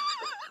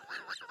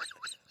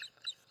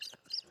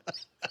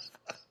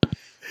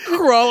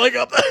Crawling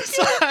up the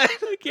side.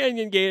 the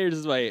canyon gators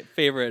is my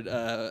favorite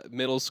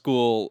middle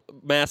school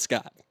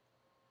mascot.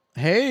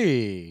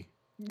 Hey.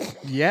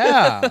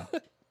 Yeah.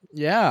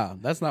 Yeah.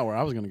 That's not where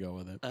I was going to go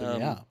with it. But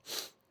yeah.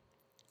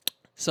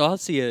 So I'll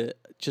see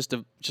just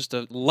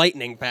a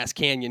lightning fast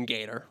canyon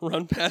gator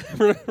run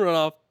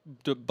off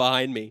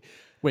behind me.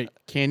 Wait,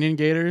 Canyon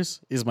Gators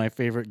is my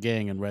favorite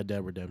gang in Red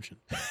Dead Redemption.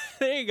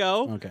 There you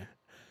go. Okay.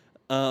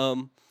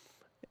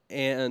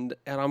 and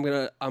I'm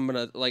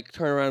gonna like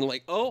turn around and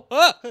like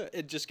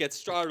it just gets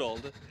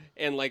startled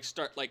and like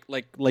start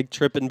like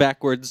tripping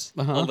backwards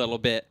a little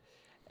bit,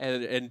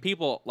 and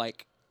people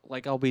like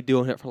I'll be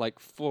doing it for like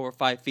 4 or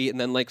 5 feet and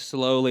then like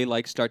slowly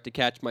like start to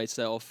catch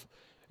myself,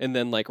 and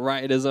then like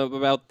right as I'm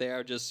about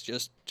there just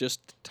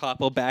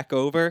topple back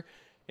over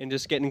and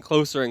just getting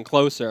closer and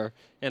closer,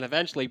 and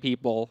eventually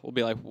people will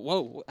be like,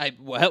 whoa,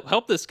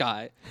 help this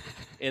guy.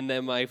 And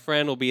then my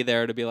friend will be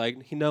there to be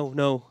like,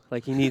 no,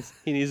 like he needs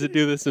to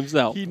do this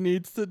himself. He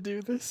needs to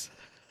do this.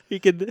 He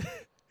could.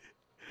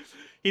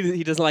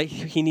 He doesn't like.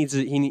 He needs.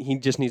 He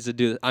just needs to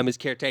do it. I'm his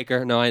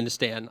caretaker. No, I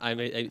understand.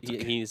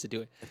 He needs to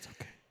do it. It's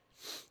okay.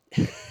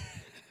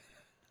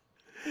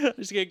 I'm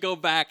just gonna go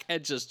back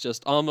and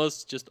just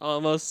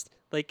almost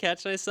like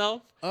catch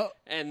myself. Oh.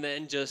 And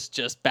then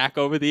just back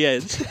over the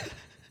edge.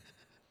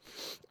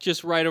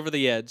 Just right over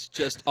the edge.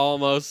 Just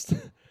almost.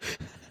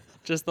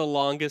 Just the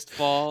longest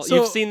fall. So,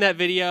 you've seen that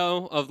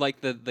video of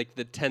like the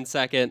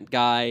 10-second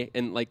guy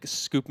and like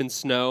scooping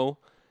snow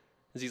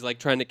as he's like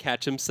trying to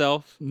catch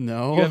himself.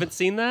 No, You haven't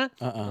seen that?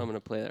 Uh-uh. I'm gonna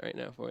play that right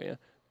now for you.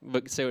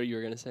 But say what you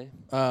were gonna say.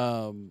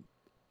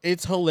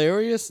 It's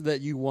hilarious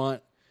that you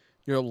want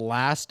your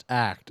last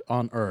act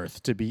on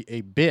Earth to be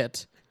a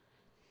bit,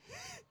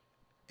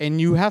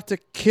 and you have to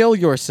kill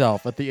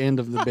yourself at the end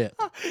of the bit.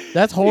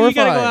 That's horrifying. You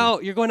gotta go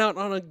out. You're going out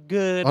on a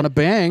good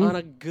bang. On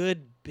a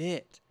good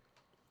bit.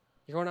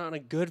 You're going out on a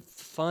good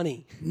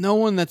funny. No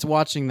one that's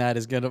watching that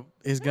is gonna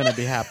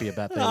be happy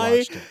about they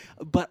watched it.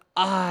 But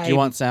Do you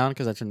want sound?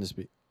 Because I turned this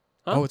beat.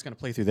 Huh? Oh, it's gonna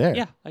play through there.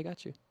 Yeah, I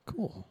got you.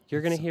 Cool.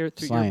 You're gonna hear it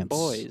through Science. your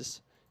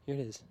boys. Here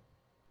it is.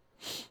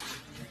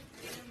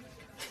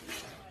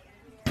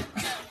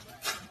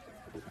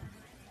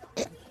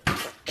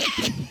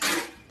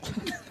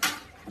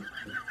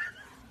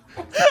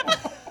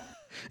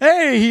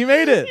 Hey, he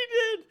made it. He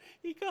did.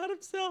 He got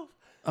himself.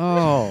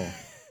 Oh,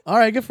 all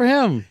right. Good for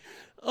him.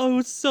 Oh, it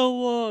was so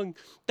long.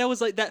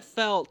 That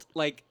felt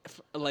like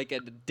a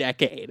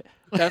decade.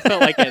 That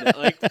felt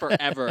like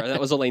forever. That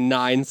was only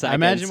 9 seconds. I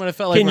imagine what it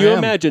felt like. Can for you him.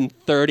 imagine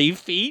 30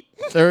 feet?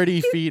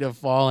 30 feet of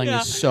falling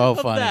is so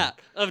funny.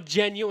 Of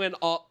genuine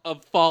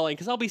of falling,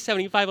 because I'll be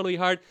 75. It'll be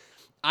hard.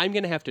 I'm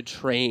gonna have to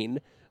train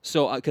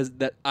because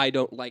that I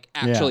don't like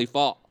actually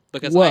fall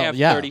because I have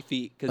 30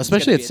 feet.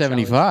 Especially at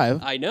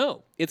 75. I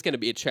know it's gonna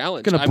be a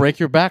challenge. It's gonna break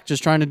your back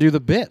just trying to do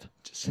the bit.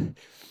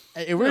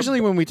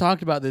 Originally, when we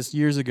talked about this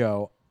years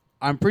ago,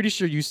 I'm pretty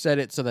sure you said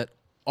it so that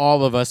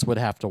all of us would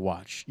have to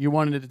watch. You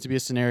wanted it to be a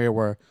scenario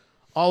where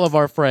all of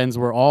our friends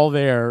were all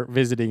there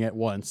visiting at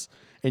once,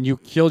 and you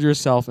killed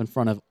yourself in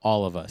front of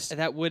all of us.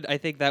 I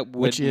think that would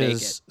Which make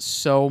is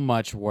so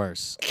much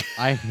worse.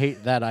 I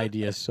hate that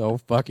idea so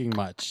fucking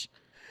much.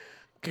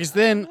 Because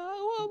then,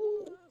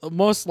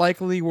 most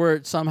likely,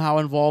 we're somehow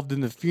involved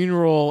in the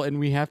funeral, and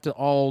we have to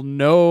all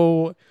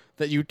know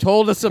that you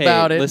told us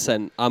about it.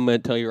 Listen, I'm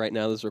going to tell you right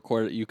now, this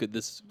recorded. You could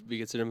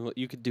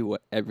do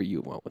whatever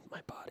you want with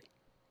my body.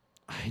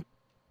 I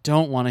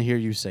don't want to hear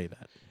you say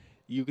that.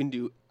 You can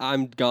do.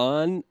 I'm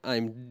gone.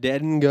 I'm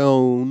dead and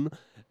gone.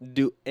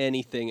 Do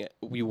anything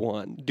we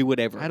want. Do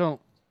whatever. I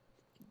don't.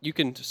 You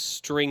can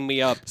string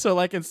me up. So,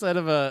 like, instead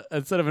of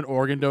an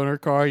organ donor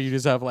card, you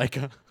just have like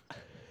a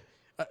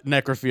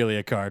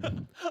necrophilia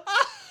card.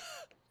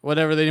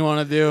 Whatever they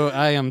want to do,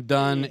 I am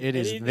done. It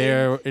is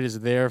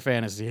their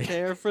fantasy.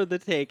 There for the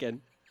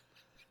taking.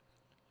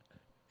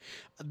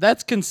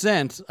 That's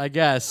consent, I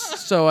guess.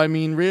 So I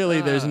mean,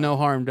 really, there's no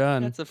harm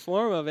done. That's a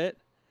form of it.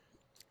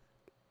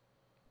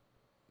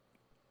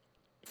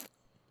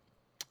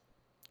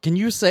 Can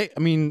you say? I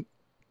mean,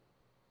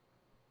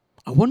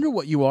 I wonder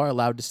what you are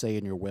allowed to say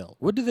in your will.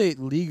 What do they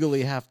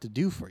legally have to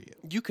do for you?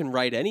 You can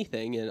write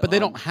anything, but they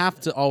don't have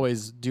to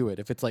always do it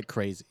if it's like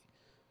crazy.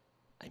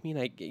 I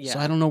mean, So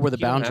I don't know where the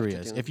boundary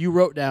is. If you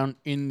wrote down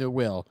in the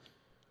will,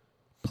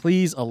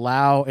 please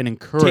allow and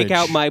encourage. Take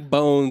out my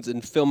bones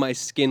and fill my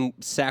skin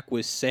sack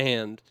with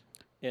sand,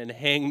 and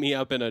hang me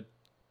up in a.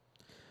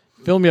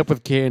 Fill me up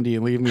with candy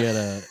and leave me at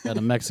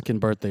a Mexican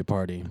birthday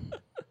party.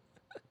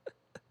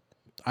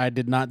 I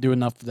did not do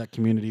enough for that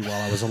community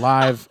while I was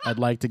alive. I'd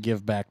like to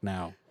give back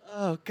now.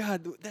 Oh,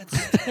 God,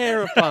 that's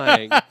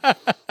terrifying.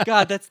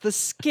 God, that's the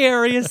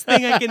scariest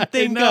thing I can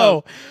think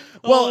of.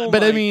 Well,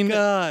 but I mean,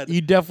 God.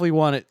 you definitely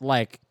want it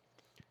like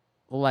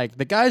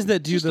the guys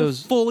that do just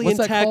those a fully what's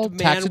that intact called? man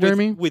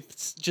Taxidermy?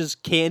 with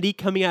just candy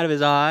coming out of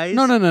his eyes.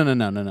 No.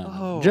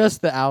 Oh.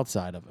 Just the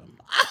outside of him.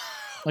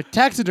 Like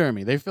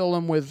taxidermy, they fill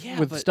them with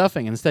but-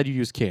 stuffing. Instead, you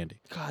use candy.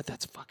 God,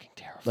 that's fucking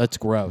terrifying. That's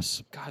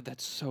gross. God,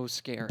 that's so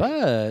scary.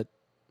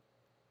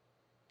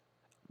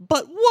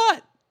 But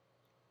what?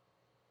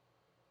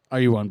 are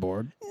you on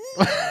board?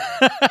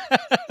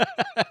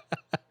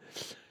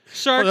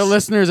 Sharks. For the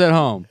listeners at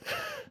home,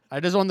 I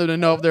just want them to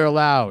know if they're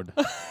allowed.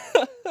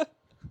 As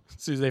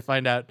soon as they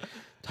find out,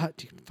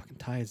 dude, fucking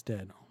Ty is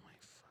dead. Oh my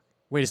fuck!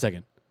 Wait a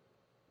second.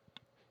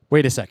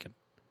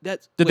 Did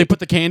they put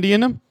the candy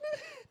in him?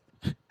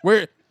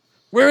 Where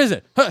is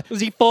it? Huh.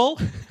 Was he full?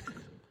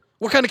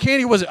 What kind of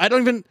candy was it? I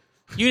don't even.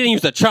 You didn't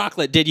use the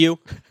chocolate, did you?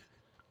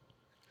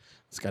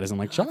 This guy doesn't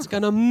like chocolate. It's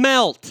gonna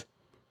melt.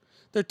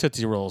 They're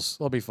Tootsie Rolls.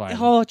 They'll be fine.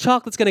 Oh,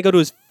 chocolate's gonna go to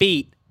his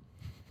feet.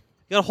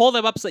 You gotta hold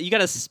him up. So you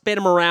gotta spin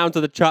him around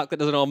so the chocolate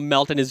doesn't all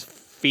melt in his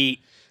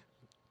feet.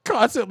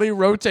 Constantly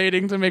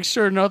rotating to make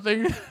sure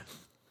nothing.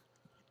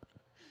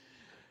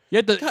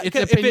 It's a if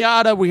it-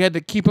 piñata. We had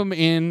to keep them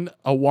in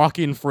a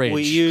walk-in fridge.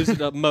 We used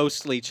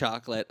mostly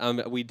chocolate.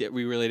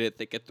 We really did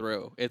think it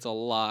through. It's a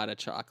lot of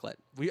chocolate.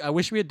 I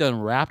wish we had done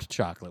wrapped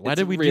chocolate. Why It's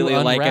did we really do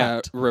like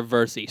unwrapped? a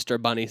reverse Easter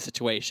Bunny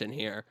situation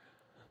here,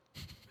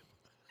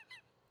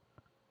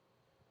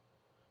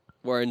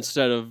 where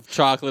instead of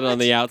chocolate on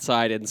the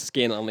outside and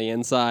skin on the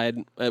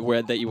inside,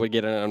 where that you would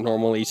get in a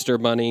normal Easter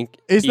Bunny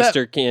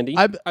Easter candy.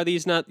 Are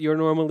these not your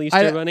normal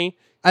Easter Bunny?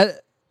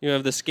 You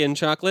have the skin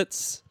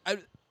chocolates.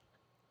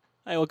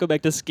 Hi, welcome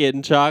back to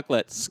Skin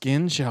Chocolates.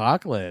 Skin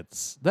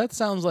chocolates. That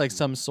sounds like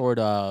some sort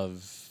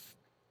of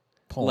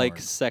porn. Like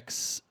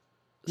sex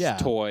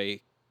toy.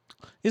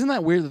 Isn't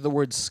that weird that the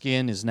word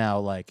skin is now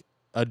like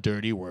a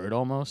dirty word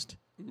almost?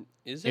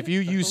 Is it? If you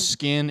use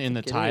skin in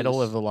the think it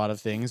title is. of a lot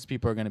of things,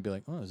 people are going to be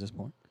like, oh, is this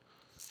porn?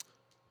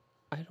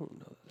 I don't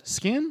know.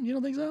 Skin? You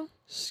don't think so?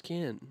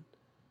 Skin.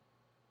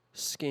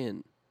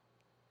 Say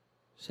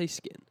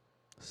skin.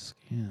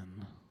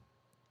 Skin.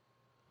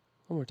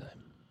 One more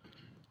time.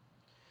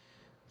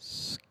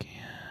 Skin.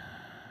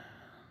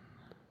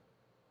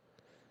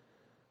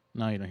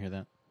 No, you don't hear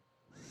that.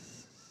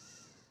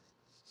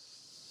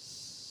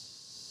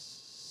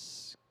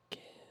 Skin.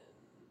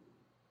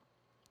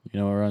 You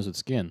know what rhymes with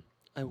skin?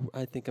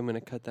 I think I'm gonna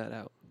cut that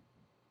out.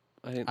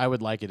 I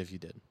would like it if you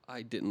did.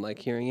 I didn't like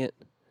hearing it.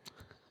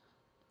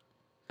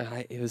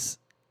 I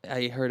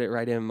heard it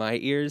right in my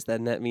ears.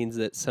 Then that means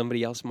that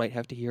somebody else might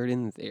have to hear it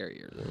in their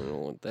ears. I don't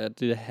want that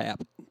to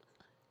happen.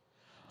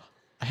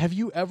 Have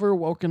you ever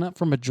woken up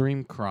from a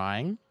dream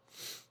crying?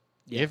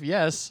 Yeah. If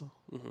yes,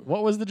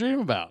 what was the dream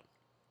about?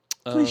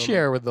 Please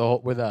share with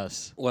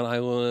us. When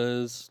I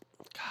was,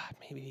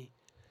 maybe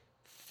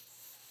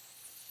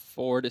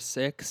 4 to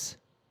 6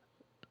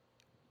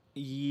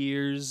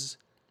 years,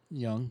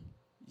 Young.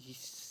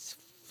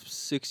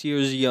 6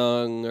 years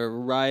young, or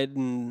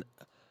riding.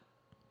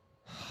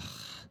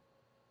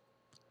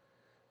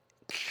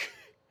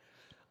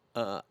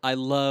 I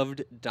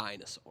loved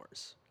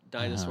dinosaurs.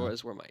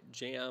 Dinosaurs were my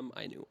jam.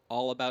 I knew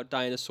all about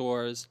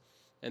dinosaurs,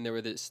 and there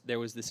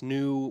was this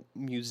new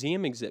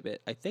museum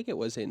exhibit. I think it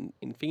was in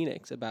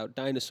Phoenix about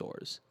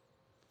dinosaurs.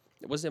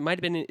 It might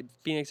have been in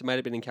Phoenix. It might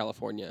have been in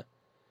California.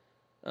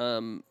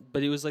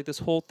 But it was like this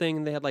whole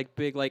thing. They had like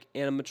big like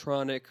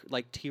animatronic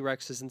like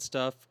T-Rexes and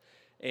stuff,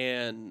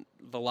 and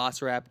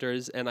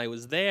velociraptors. And I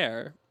was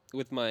there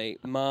with my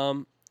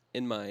mom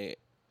and my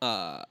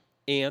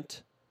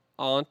aunt,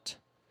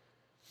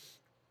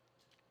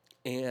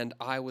 and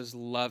I was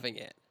loving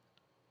it.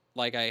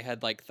 Like I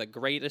had like the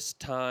greatest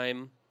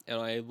time, and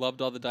I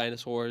loved all the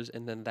dinosaurs.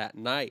 And then that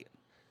night,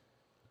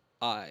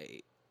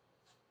 I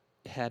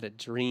had a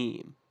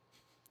dream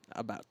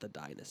about the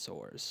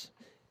dinosaurs.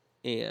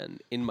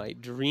 And in my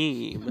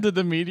dream... Did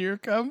the meteor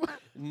come?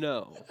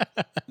 No.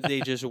 They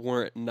just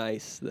weren't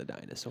nice, the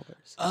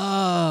dinosaurs.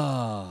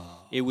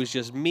 Oh. It was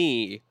just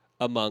me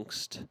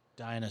amongst...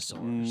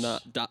 Dinosaurs.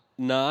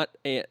 Not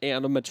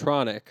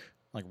animatronic.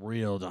 Like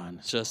real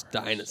dinosaurs. Just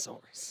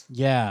dinosaurs.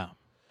 Yeah.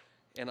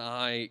 And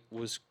I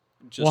was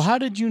just... Well, how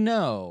did you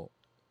know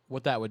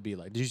what that would be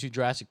like? Did you see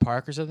Jurassic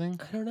Park or something?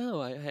 I don't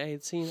know. I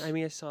had seen...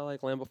 I saw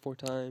like Land Before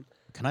Time.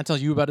 Can I tell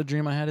you about a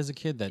dream I had as a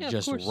kid that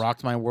just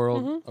rocked my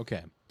world? Mm-hmm.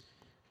 Okay.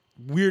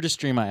 Weirdest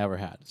dream I ever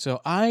had.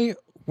 So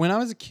when I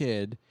was a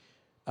kid,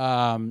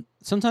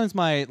 sometimes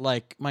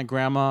my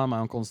grandma, my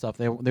uncle and stuff,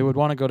 they would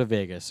want to go to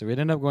Vegas. So we'd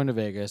end up going to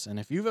Vegas. And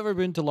if you've ever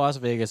been to Las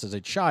Vegas as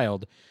a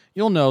child,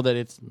 you'll know that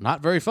it's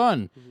not very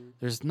fun. Mm-hmm.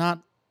 There's not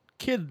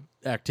kid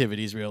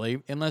activities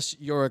really, unless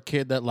you're a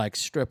kid that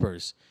likes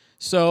strippers.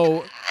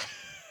 So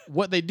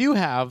what they do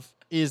have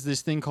is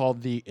this thing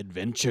called the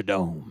Adventure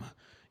Dome.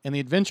 And the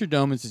Adventure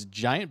Dome is this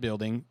giant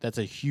building that's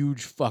a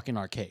huge fucking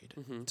arcade.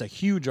 Mm-hmm. It's a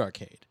huge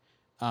arcade.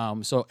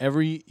 So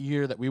every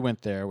year that we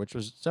went there, which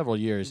was several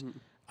years,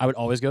 I would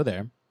always go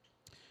there.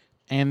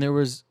 And there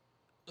was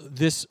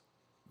this,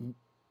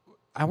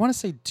 I want to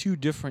say 2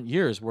 different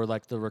years where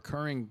like the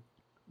recurring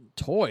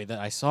toy that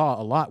I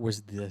saw a lot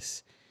was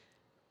this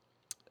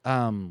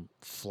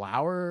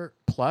flower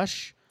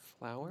plush.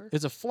 Flower?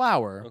 It's a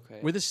flower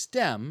with a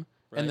stem.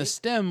 Right. And the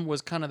stem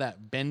was kind of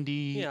that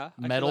bendy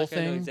metal thing.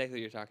 I know exactly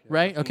what you're talking about.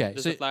 Right? Okay.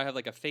 Does the flower have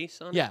like a face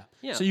on it?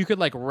 Yeah. So you could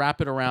like wrap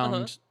it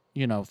around,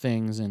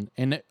 things,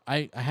 and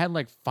I had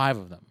like 5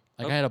 of them.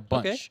 Like I had a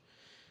bunch. Okay.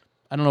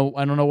 I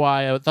don't know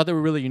why. I thought they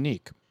were really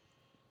unique.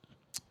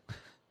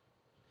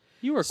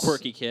 You were a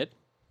quirky kid.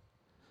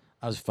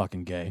 I was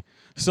fucking gay.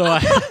 So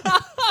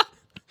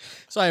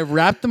I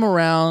wrapped them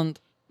around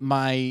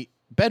my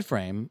bed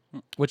frame,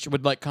 which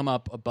would like come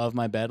up above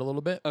my bed a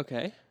little bit.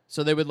 Okay.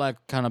 So they would like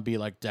kind of be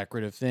like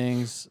decorative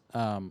things.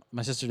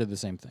 My sister did the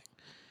same thing.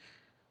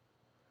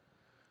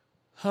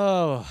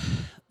 Oh,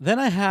 then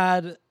I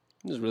had...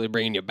 This is really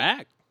bringing you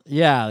back.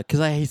 Yeah, because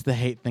I used to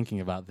hate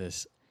thinking about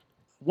this.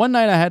 One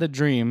night I had a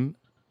dream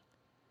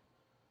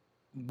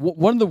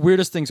one of the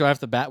weirdest things right off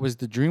the bat was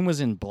the dream was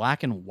in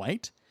black and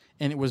white,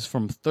 and it was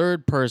from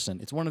third person.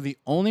 It's one of the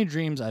only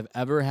dreams I've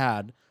ever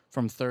had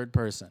from third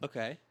person.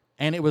 Okay.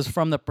 And it was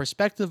from the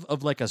perspective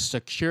of like a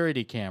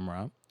security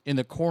camera in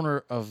the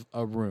corner of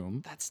a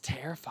room, That's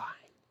terrifying.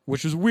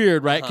 which was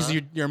weird, right? Because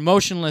you're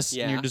motionless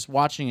Yeah. and you're just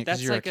watching it because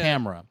That's you're like a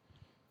camera.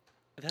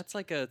 That's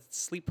like a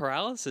sleep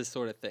paralysis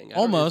sort of thing.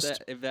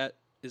 Almost. If that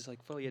is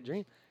like fully a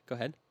dream. Go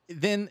ahead.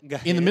 Then Go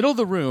in the ahead. middle of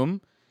the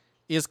room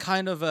is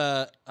kind of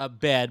a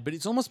bed, but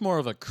it's almost more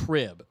of a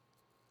crib.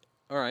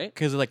 All right.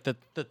 Because like the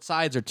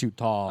sides are too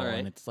tall All right.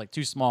 and it's like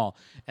too small,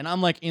 and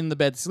I'm like in the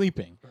bed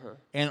sleeping,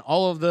 and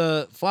all of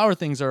the flower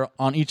things are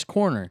on each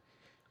corner,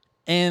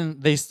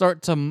 and they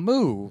start to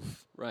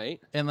move Right.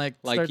 and like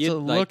Like start you to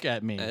like, look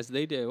at me, as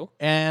they do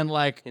and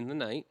like in the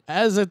night.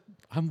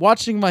 I'm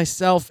watching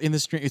myself in the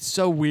stream. It's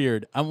so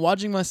weird. I'm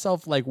watching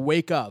myself like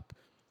wake up,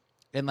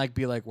 and like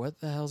be like,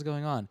 what the hell's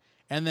going on?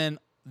 And then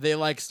they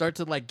like start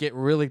to like get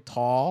really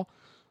tall.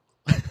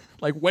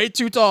 Like way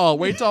too tall,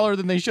 way taller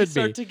than they should be.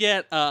 Start to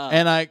get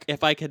And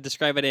if I could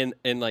describe it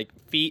in like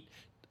feet,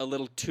 a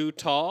little too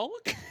tall.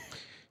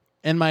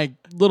 and my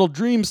little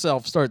dream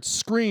self starts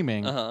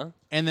screaming, Uh-huh.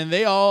 and then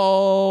they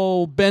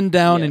all bend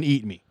down Yeah. and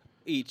eat me.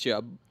 Eat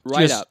you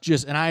right up.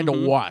 And I had to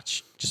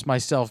watch just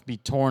myself be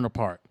torn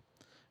apart.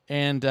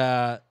 And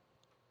then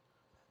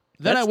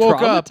That's I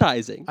woke up.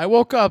 traumatizing. I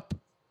woke up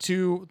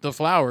to the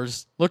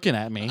flowers looking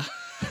at me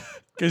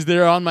because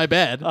they're on my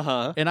bed,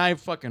 Uh-huh. and I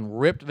fucking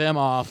ripped them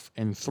off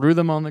and threw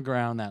them on the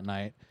ground that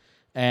night.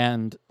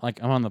 And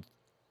like I'm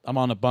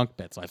on a bunk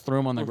bed, so I threw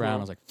them on the ground. I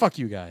was like, "Fuck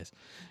you guys!"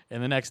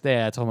 And the next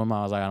day, I told my mom,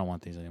 I was like, "I don't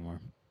want these anymore,"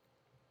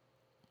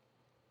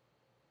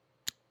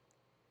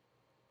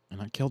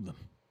 and I killed them.